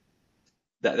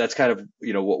that's kind of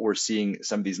what we're seeing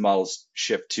some of these models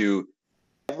shift to.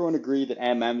 Everyone agreed that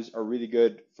AMMs are really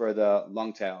good for the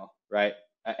long tail, right?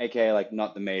 AKA like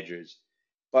not the majors.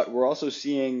 But we're also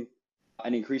seeing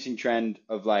an increasing trend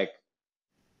of like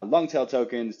long tail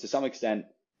tokens to some extent,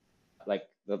 like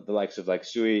the likes of like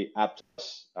Sui,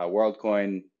 Aptos,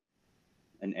 WorldCoin,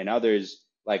 and others,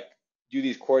 like do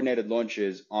these coordinated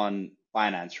launches on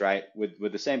Binance, right?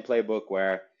 With the same playbook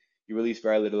where you release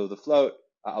very little of the float,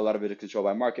 a lot of it is controlled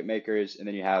by market makers, and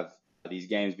then you have these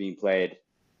games being played,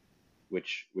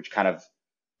 which kind of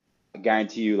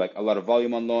guarantee you like a lot of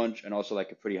volume on launch and also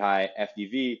like a pretty high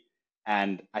FDV.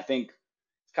 And I think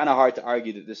it's kind of hard to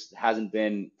argue that this hasn't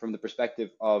been, from the perspective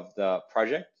of the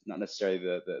project, not necessarily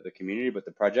the community, but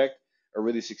the project, a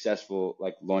really successful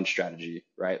like launch strategy,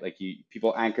 right? Like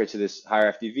people anchor to this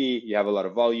higher FDV, you have a lot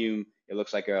of volume, it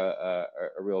looks like a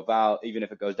real val. Even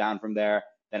if it goes down from there,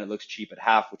 then it looks cheap at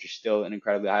half, which is still an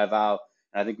incredibly high val.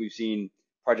 And I think we've seen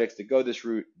projects that go this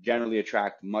route generally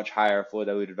attract much higher fully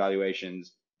diluted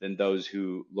valuations than those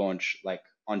who launch like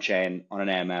on chain on an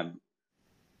AMM.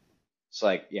 So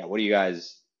like, yeah, what do you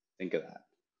guys think of that?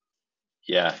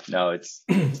 Yeah, no, it's.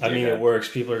 I mean, it works.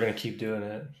 People are going to keep doing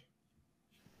it.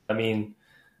 I mean,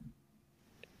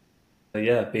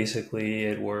 yeah, basically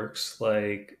it works.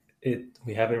 Like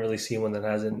we haven't really seen one that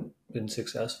hasn't been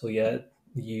successful yet.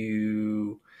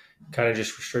 You kind of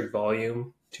just restrict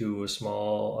volume to a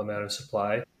small amount of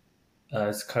supply.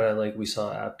 It's kind of like we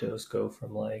saw Aptos go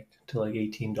from to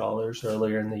 $18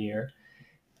 earlier in the year.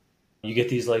 You get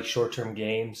these like short-term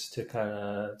games to kind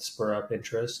of spur up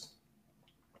interest.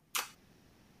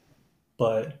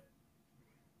 But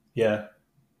yeah,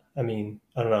 I mean,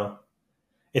 I don't know.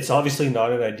 It's obviously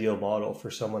not an ideal model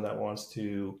for someone that wants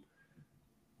to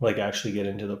like actually get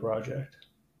into the project.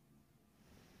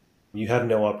 You have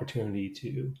no opportunity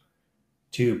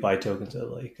to buy tokens at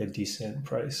like a decent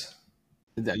price.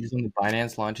 Using the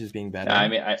Binance launches being better. I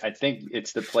mean, I think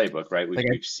it's the playbook, right?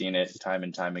 We've seen it time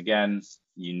and time again.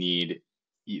 You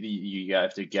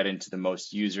have to get into the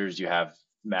most users. You have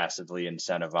massively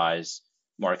incentivized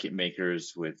market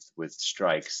makers with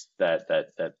strikes that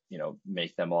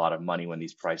make them a lot of money when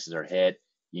these prices are hit.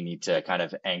 You need to kind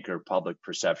of anchor public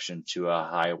perception to a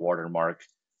high watermark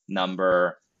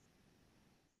number,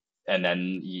 and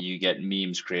then you get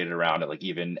memes created around it. Like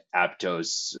even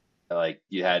Aptos, like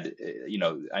you had,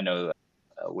 I know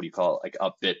what do you call it? Like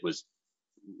Upbit was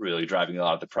really driving a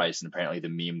lot of the price, and apparently the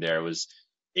meme there was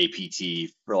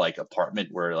APT for like apartment,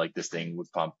 where like this thing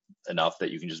would pump enough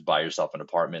that you can just buy yourself an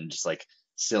apartment. And just like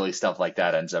silly stuff like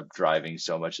that ends up driving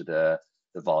so much of the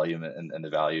volume and the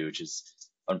value, which is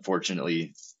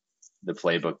unfortunately the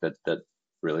playbook that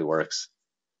really works.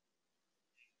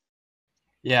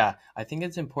 Yeah, I think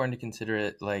it's important to consider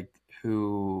it like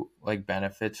who like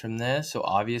benefits from this. So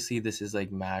obviously this is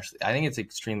like mash. I think it's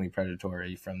extremely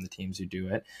predatory from the teams who do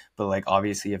it. But like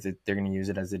obviously if they're going to use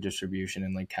it as a distribution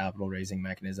and like capital raising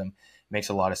mechanism, it makes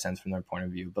a lot of sense from their point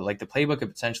of view. But like the playbook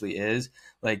essentially is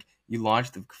like you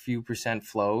launch the few percent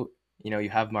float. You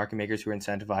have market makers who are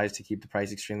incentivized to keep the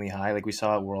price extremely high. Like we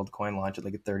saw WorldCoin launch at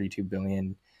like a 32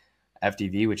 billion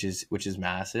FDV, which is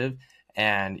massive.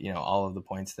 And all of the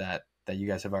points that you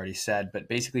guys have already said, but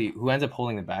basically who ends up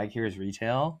holding the bag here is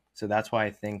retail. So that's why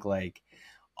I think like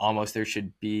almost there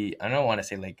should be, I don't want to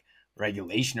say like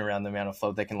regulation around the amount of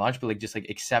float that can launch, but like just like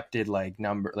accepted like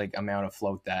number, like amount of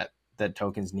float that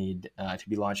tokens need to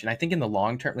be launched. And I think in the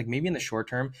long term, like maybe in the short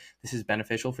term, this is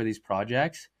beneficial for these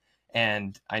projects.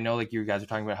 And I know like you guys are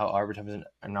talking about how Arbitrum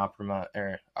and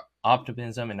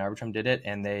Optimism and Arbitrum did it,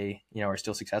 and they are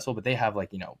still successful, but they have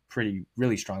like pretty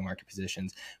really strong market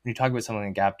positions. When you talk about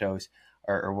something like Aptos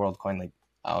or WorldCoin, like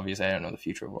obviously I don't know the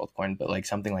future of WorldCoin, but like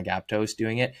something like Aptos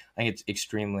doing it, I think it's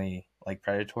extremely like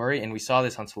predatory. And we saw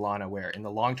this on Solana, where in the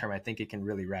long term I think it can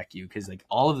really wreck you, because like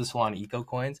all of the Solana eco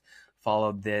coins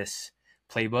followed this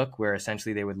playbook where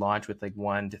essentially they would launch with like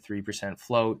 1 to 3%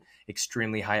 float,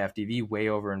 extremely high FDV, way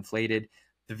overinflated.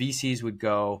 The VCs would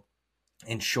go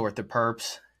and short the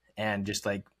perps and just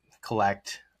like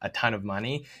collect a ton of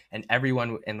money, and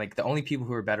everyone, and like the only people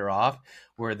who were better off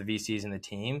were the VCs and the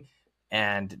team,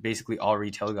 and basically all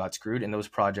retail got screwed. And those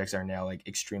projects are now like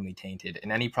extremely tainted,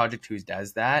 and any project who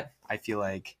does that, I feel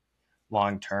like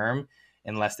long term,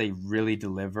 unless they really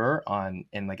deliver on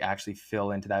and like actually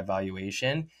fill into that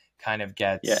valuation, kind of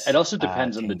gets it also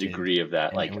depends on the tainted. degree of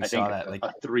that. Like and I think that, like,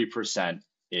 a 3%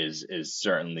 is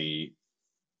certainly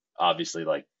obviously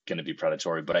like going to be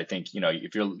predatory, but I think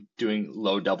if you're doing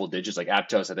low double digits, like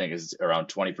Aptos I think is around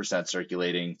 20%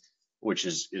 circulating, which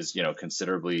is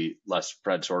considerably less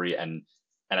predatory, and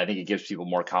I think it gives people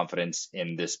more confidence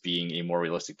in this being a more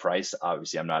realistic price.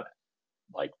 Obviously I'm not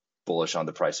like bullish on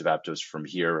the price of Aptos from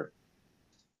here,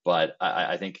 but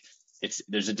I think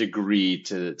there's a degree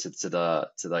to the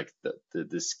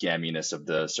scamminess of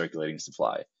the circulating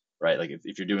supply, right? Like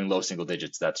if you're doing low single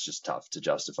digits, that's just tough to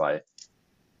justify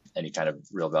any kind of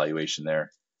real valuation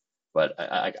there. But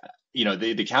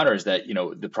the counter is that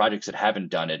the projects that haven't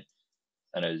done it,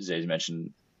 and as Zay's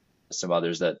mentioned some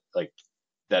others that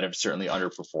have certainly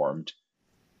underperformed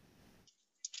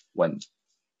when.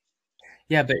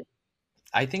 Yeah, but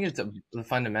I think the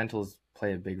fundamentals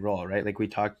play a big role, right? Like we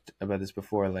talked about this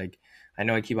before. Like I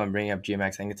know I keep on bringing up GMX.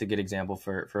 I think it's a good example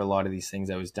for a lot of these things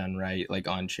that was done right, like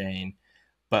on chain.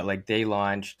 But like they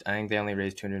launched, I think they only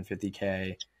raised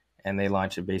 250K, and they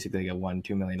launched at basically like a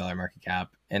 $1-2 million market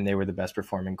cap, and they were the best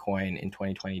performing coin in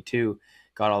 2022.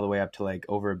 Got all the way up to like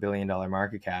over $1 billion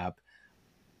market cap,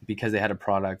 because they had a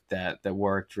product that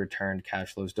worked, returned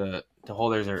cash flows to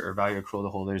holders, or value accrual to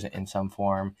holders in some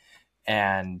form.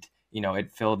 And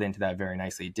it filled into that very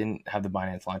nicely. It didn't have the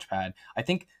Binance Launchpad. I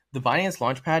think the Binance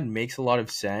Launchpad makes a lot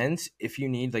of sense if you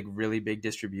need like really big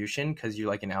distribution, because you're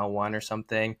like an L1 or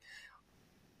something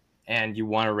and you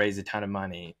want to raise a ton of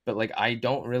money. But like I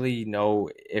don't really know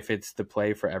if it's the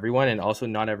play for everyone, and also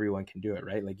not everyone can do it,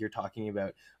 right? Like you're talking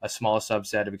about a small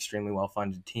subset of extremely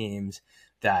well-funded teams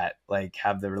that like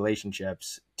have the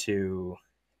relationships to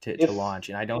launch,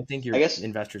 and I don't think your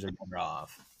investors are better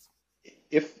off.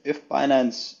 If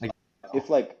Binance, if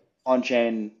like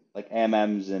on-chain, like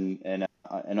AMMs and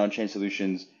on-chain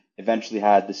solutions eventually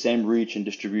had the same reach and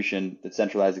distribution that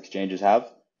centralized exchanges have,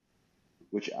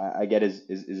 which I get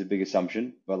is a big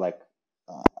assumption, but like,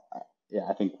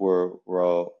 I think we're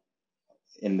all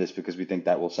in this because we think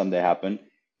that will someday happen.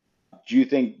 Do you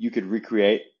think you could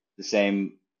recreate the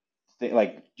same thing?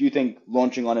 Like, do you think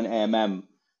launching on an AMM,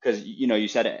 because you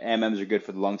said AMMs are good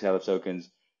for the long tail of tokens.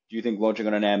 Do you think launching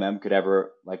on an AMM could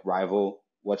ever like rival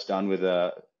what's done with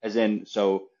on an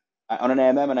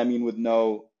AMM, and I mean with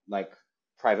no like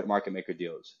private market maker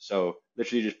deals. So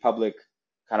literally just public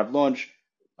kind of launch,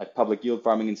 like public yield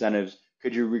farming incentives.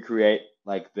 Could you recreate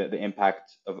like the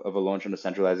impact of a launch on a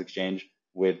centralized exchange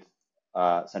with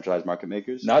centralized market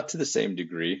makers? Not to the same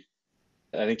degree.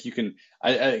 I think you can.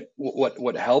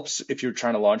 What helps if you're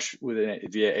trying to launch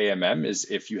via AMM is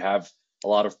if you have a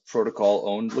lot of protocol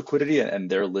owned liquidity and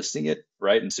they're listing it,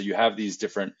 right? And so you have these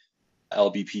different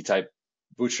LBP type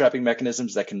bootstrapping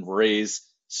mechanisms that can raise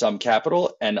some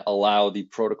capital and allow the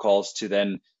protocols to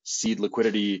then seed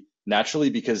liquidity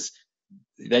naturally, because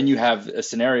then you have a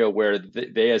scenario where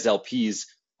they as LPs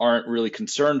aren't really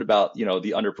concerned about the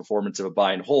underperformance of a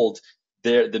buy and hold.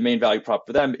 The main value prop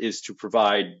for them is to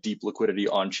provide deep liquidity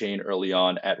on chain early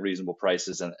on at reasonable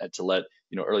prices, and to let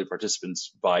early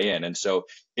participants buy in. And so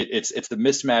it's the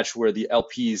mismatch where the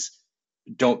LPs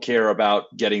don't care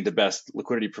about getting the best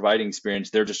liquidity providing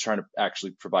experience. They're just trying to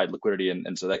actually provide liquidity.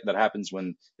 And so that happens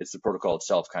when it's the protocol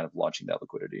itself kind of launching that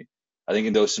liquidity. I think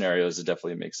in those scenarios, it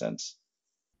definitely makes sense.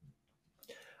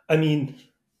 I mean,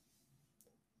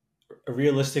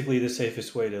 realistically, the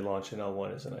safest way to launch an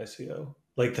L1 is an ICO.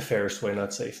 Like the fairest way,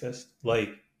 not safest. Like,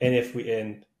 and if we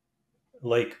end,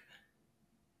 like,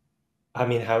 I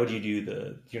mean, how would you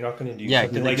do you're not going to do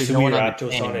something like there's no one Sui or on the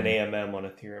Aptos on an chain. AMM on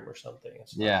Ethereum or something.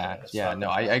 No,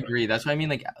 I agree. That's what I mean.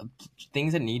 Like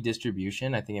things that need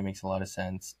distribution, I think it makes a lot of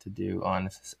sense to do on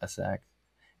a SEC.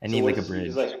 I So need what like a is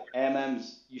bridge. like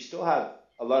AMMs? You still have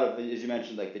a lot of, as you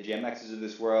mentioned, like the GMXs of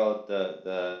this world,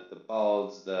 the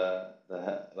balls, the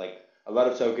like a lot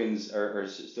of tokens are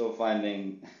still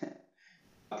finding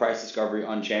price discovery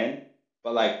on chain.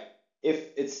 But like if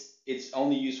it's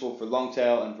only useful for long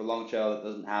tail and for long tail that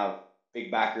doesn't have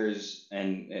big backers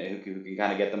and who can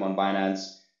kind of get them on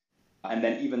Binance, and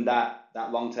then even that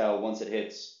long tail once it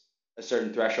hits a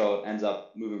certain threshold ends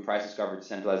up moving price discovery to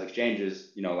centralized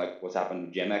exchanges, like what's happened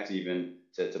with GMX even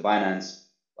to Binance,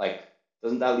 like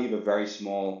doesn't that leave a very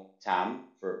small TAM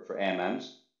for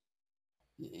AMMs?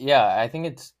 Yeah, I think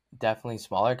it's definitely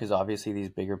smaller because obviously these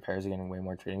bigger pairs are getting way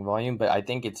more trading volume. But I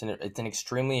think it's an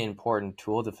extremely important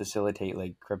tool to facilitate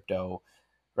like crypto,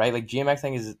 right? Like GMX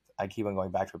thing is, I keep on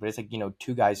going back to it, but it's like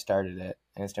two guys started it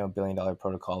and it's now $1 billion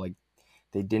protocol. Like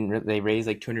they raised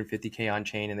like 250K on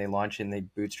chain and they launched it and they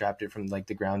bootstrapped it from like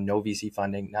the ground, no VC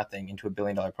funding, nothing, into $1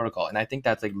 billion protocol. And I think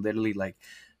that's like literally like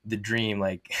the dream,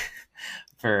 like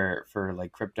for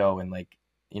like crypto and like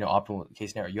optimal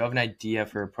case scenario. You have an idea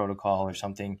for a protocol or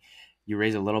something, you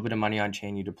raise a little bit of money on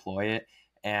chain, you deploy it,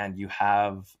 and you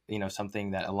have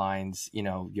something that aligns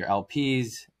your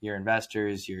LPs, your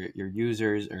investors, your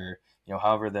users, or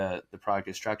however the product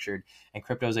is structured. And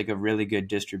crypto is like a really good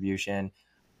distribution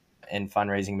and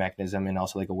fundraising mechanism, and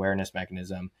also like awareness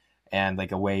mechanism, and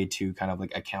like a way to kind of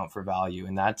like account for value.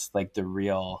 And that's like the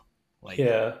real like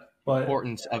but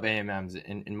importance of AMMs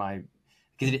in my,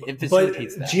 because it but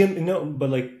facilitates that. but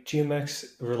like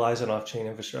GMX relies on off-chain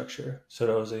infrastructure, so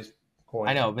that was a point.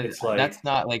 I know, but it's like, that's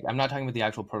not like, I'm not talking about the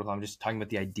actual protocol. I'm just talking about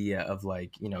the idea of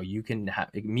like, you can have,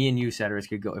 like, me and you, Cedric,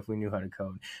 could go, if we knew how to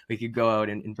code, we could go out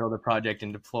and build a project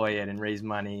and deploy it and raise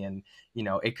money. And,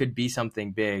 it could be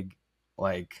something big,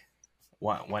 like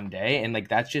one day. And like,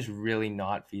 that's just really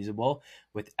not feasible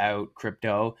without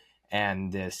crypto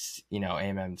and this,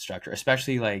 AMM structure,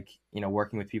 especially like,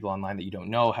 working with people online that you don't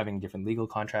know, having different legal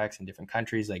contracts in different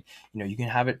countries. Like, you can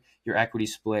have your equity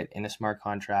split in a smart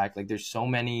contract. Like there's so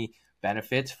many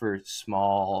benefits for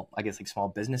small, I guess, like small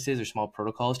businesses or small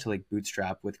protocols to like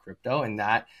bootstrap with crypto. And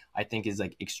that I think is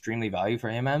like extremely valuable for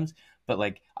AMMs. But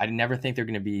like, I never think they're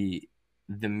going to be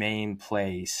the main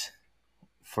place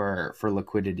for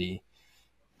liquidity.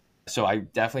 So I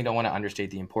definitely don't want to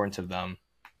understate the importance of them.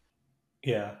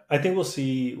 Yeah, I think we'll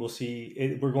see.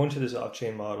 We're going to this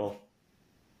off-chain model,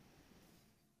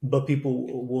 but people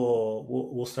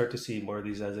will start to see more of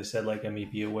these, as I said, like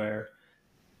MEP aware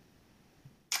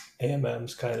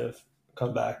AMMs kind of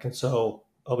come back, and so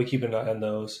I'll be keeping an eye on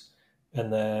those.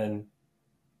 And then,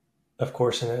 of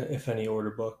course, if any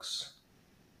order books,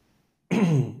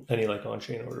 any like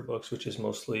on-chain order books, which is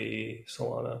mostly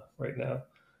Solana right now.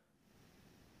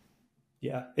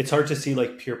 Yeah, it's hard to see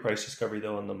like pure price discovery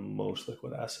though on the most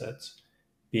liquid assets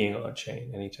being on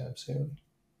chain anytime soon.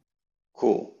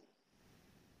 Cool.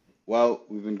 Well,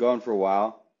 we've been going for a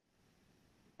while.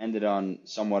 Ended on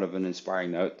somewhat of an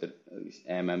inspiring note that at least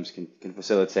AMMs can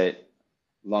facilitate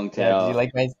long tail. Yeah, did you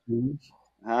like my speech?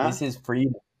 Huh? This is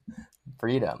freedom.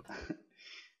 Freedom.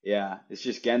 Yeah, it's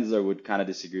just Gensler would kind of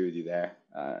disagree with you there.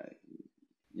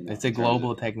 It's a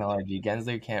global technology.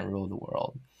 Gensler can't rule the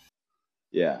world.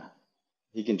 Yeah,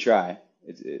 he can try.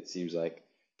 It seems like,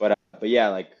 but yeah,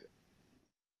 like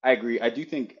I agree. I do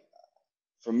think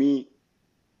for me,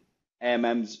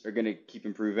 AMMs are going to keep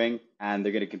improving, and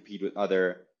they're going to compete with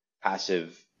other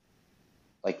passive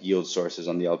like yield sources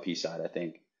on the LP side. I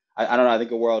think. I don't know. I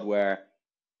think a world where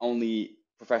only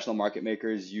professional market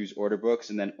makers use order books,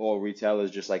 and then all retail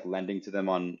is just like lending to them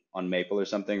on Maple or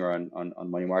something, or on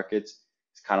money markets.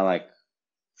 It's kind of like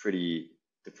pretty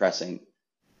depressing.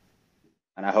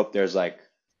 And I hope there's like,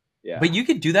 yeah. But you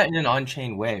could do that in an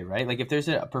on-chain way, right? Like if there's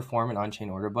a performant on-chain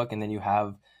order book, and then you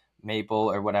have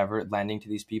Maple or whatever lending to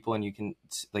these people, and you can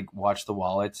like watch the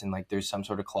wallets, and like there's some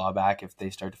sort of clawback if they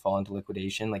start to fall into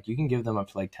liquidation. Like you can give them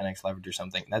up to like 10x leverage or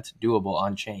something. That's doable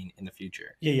on-chain in the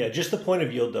future. Yeah. Just the point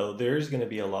of yield though, there's going to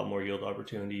be a lot more yield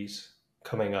opportunities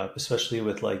coming up, especially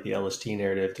with like the LST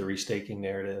narrative, the restaking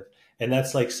narrative, and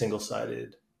that's like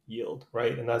single-sided yield,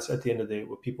 right? And that's at the end of the day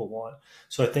what people want.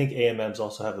 So I think AMMs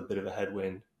also have a bit of a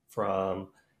headwind from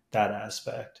that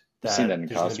aspect. We've seen that That in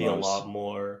there's going to be a Cosmos. lot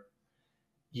more.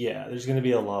 Yeah, there's going to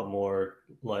be a lot more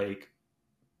like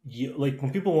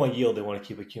when people want yield, they want to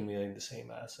keep accumulating the same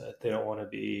asset. They don't want to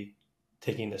be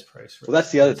taking this price Well, that's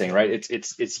risk. the other And thing, so, right?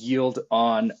 It's yield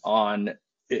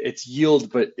it's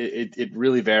yield, but it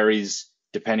really varies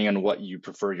depending on what you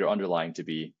prefer your underlying to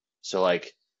be. So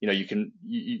like,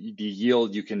 the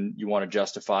yield you want to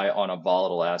justify on a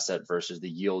volatile asset versus the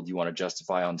yield you want to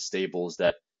justify on stables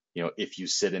that, if you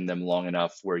sit in them long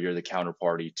enough where you're the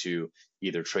counterparty to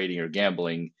either trading or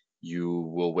gambling, you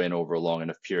will win over a long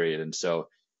enough period. And so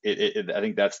I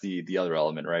think that's the other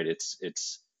element, right?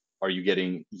 It's are you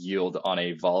getting yield on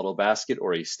a volatile basket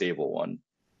or a stable one?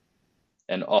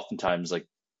 And oftentimes, like,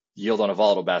 yield on a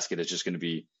volatile basket is just going to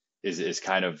be is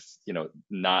kind of,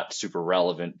 not super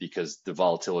relevant because the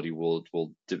volatility will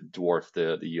dwarf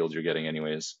the yield you're getting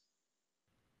anyways.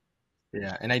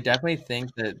 Yeah, and I definitely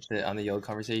think that on the yield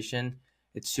conversation,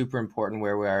 it's super important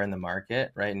where we are in the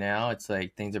market right now. It's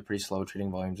like things are pretty slow,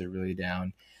 trading volumes are really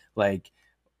down. Like,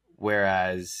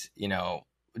 whereas,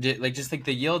 just like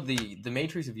the yield, the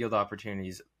matrix of yield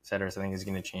opportunities, et cetera, I think is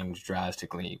going to change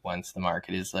drastically once the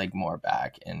market is like more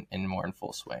back and more in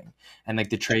full swing. And like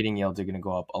the trading yields are going to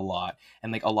go up a lot.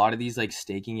 And like a lot of these like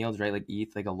staking yields, right? Like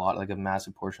ETH, like a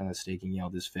massive portion of the staking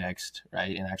yield is fixed,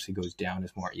 right? And actually goes down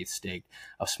as more ETH staked.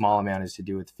 A small amount is to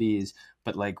do with fees.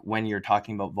 But like when you're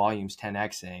talking about volumes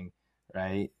 10xing,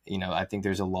 right? I think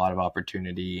there's a lot of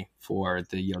opportunity for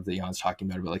the yield that Jan's talking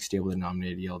about like stable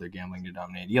denominated yield or gambling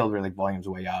denominated yield, where like volume's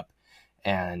way up.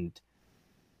 And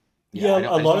yeah, I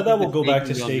a lot don't of that think will the go back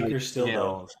to staking yield really stakers still,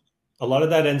 though. scales, A lot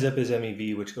of that ends up as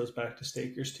MEV, which goes back to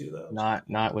stakers too, though.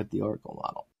 not with the Oracle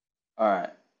model. All right.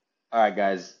 All right,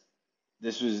 guys.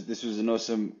 This was an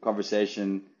awesome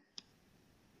conversation.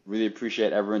 Really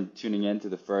appreciate everyone tuning in to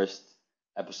the first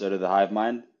episode of the Hive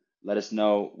Mind. Let us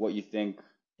know what you think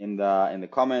in the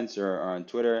comments or on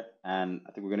Twitter. And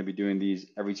I think we're going to be doing these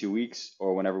every 2 weeks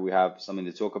or whenever we have something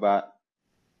to talk about.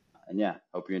 And yeah,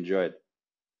 hope you enjoyed.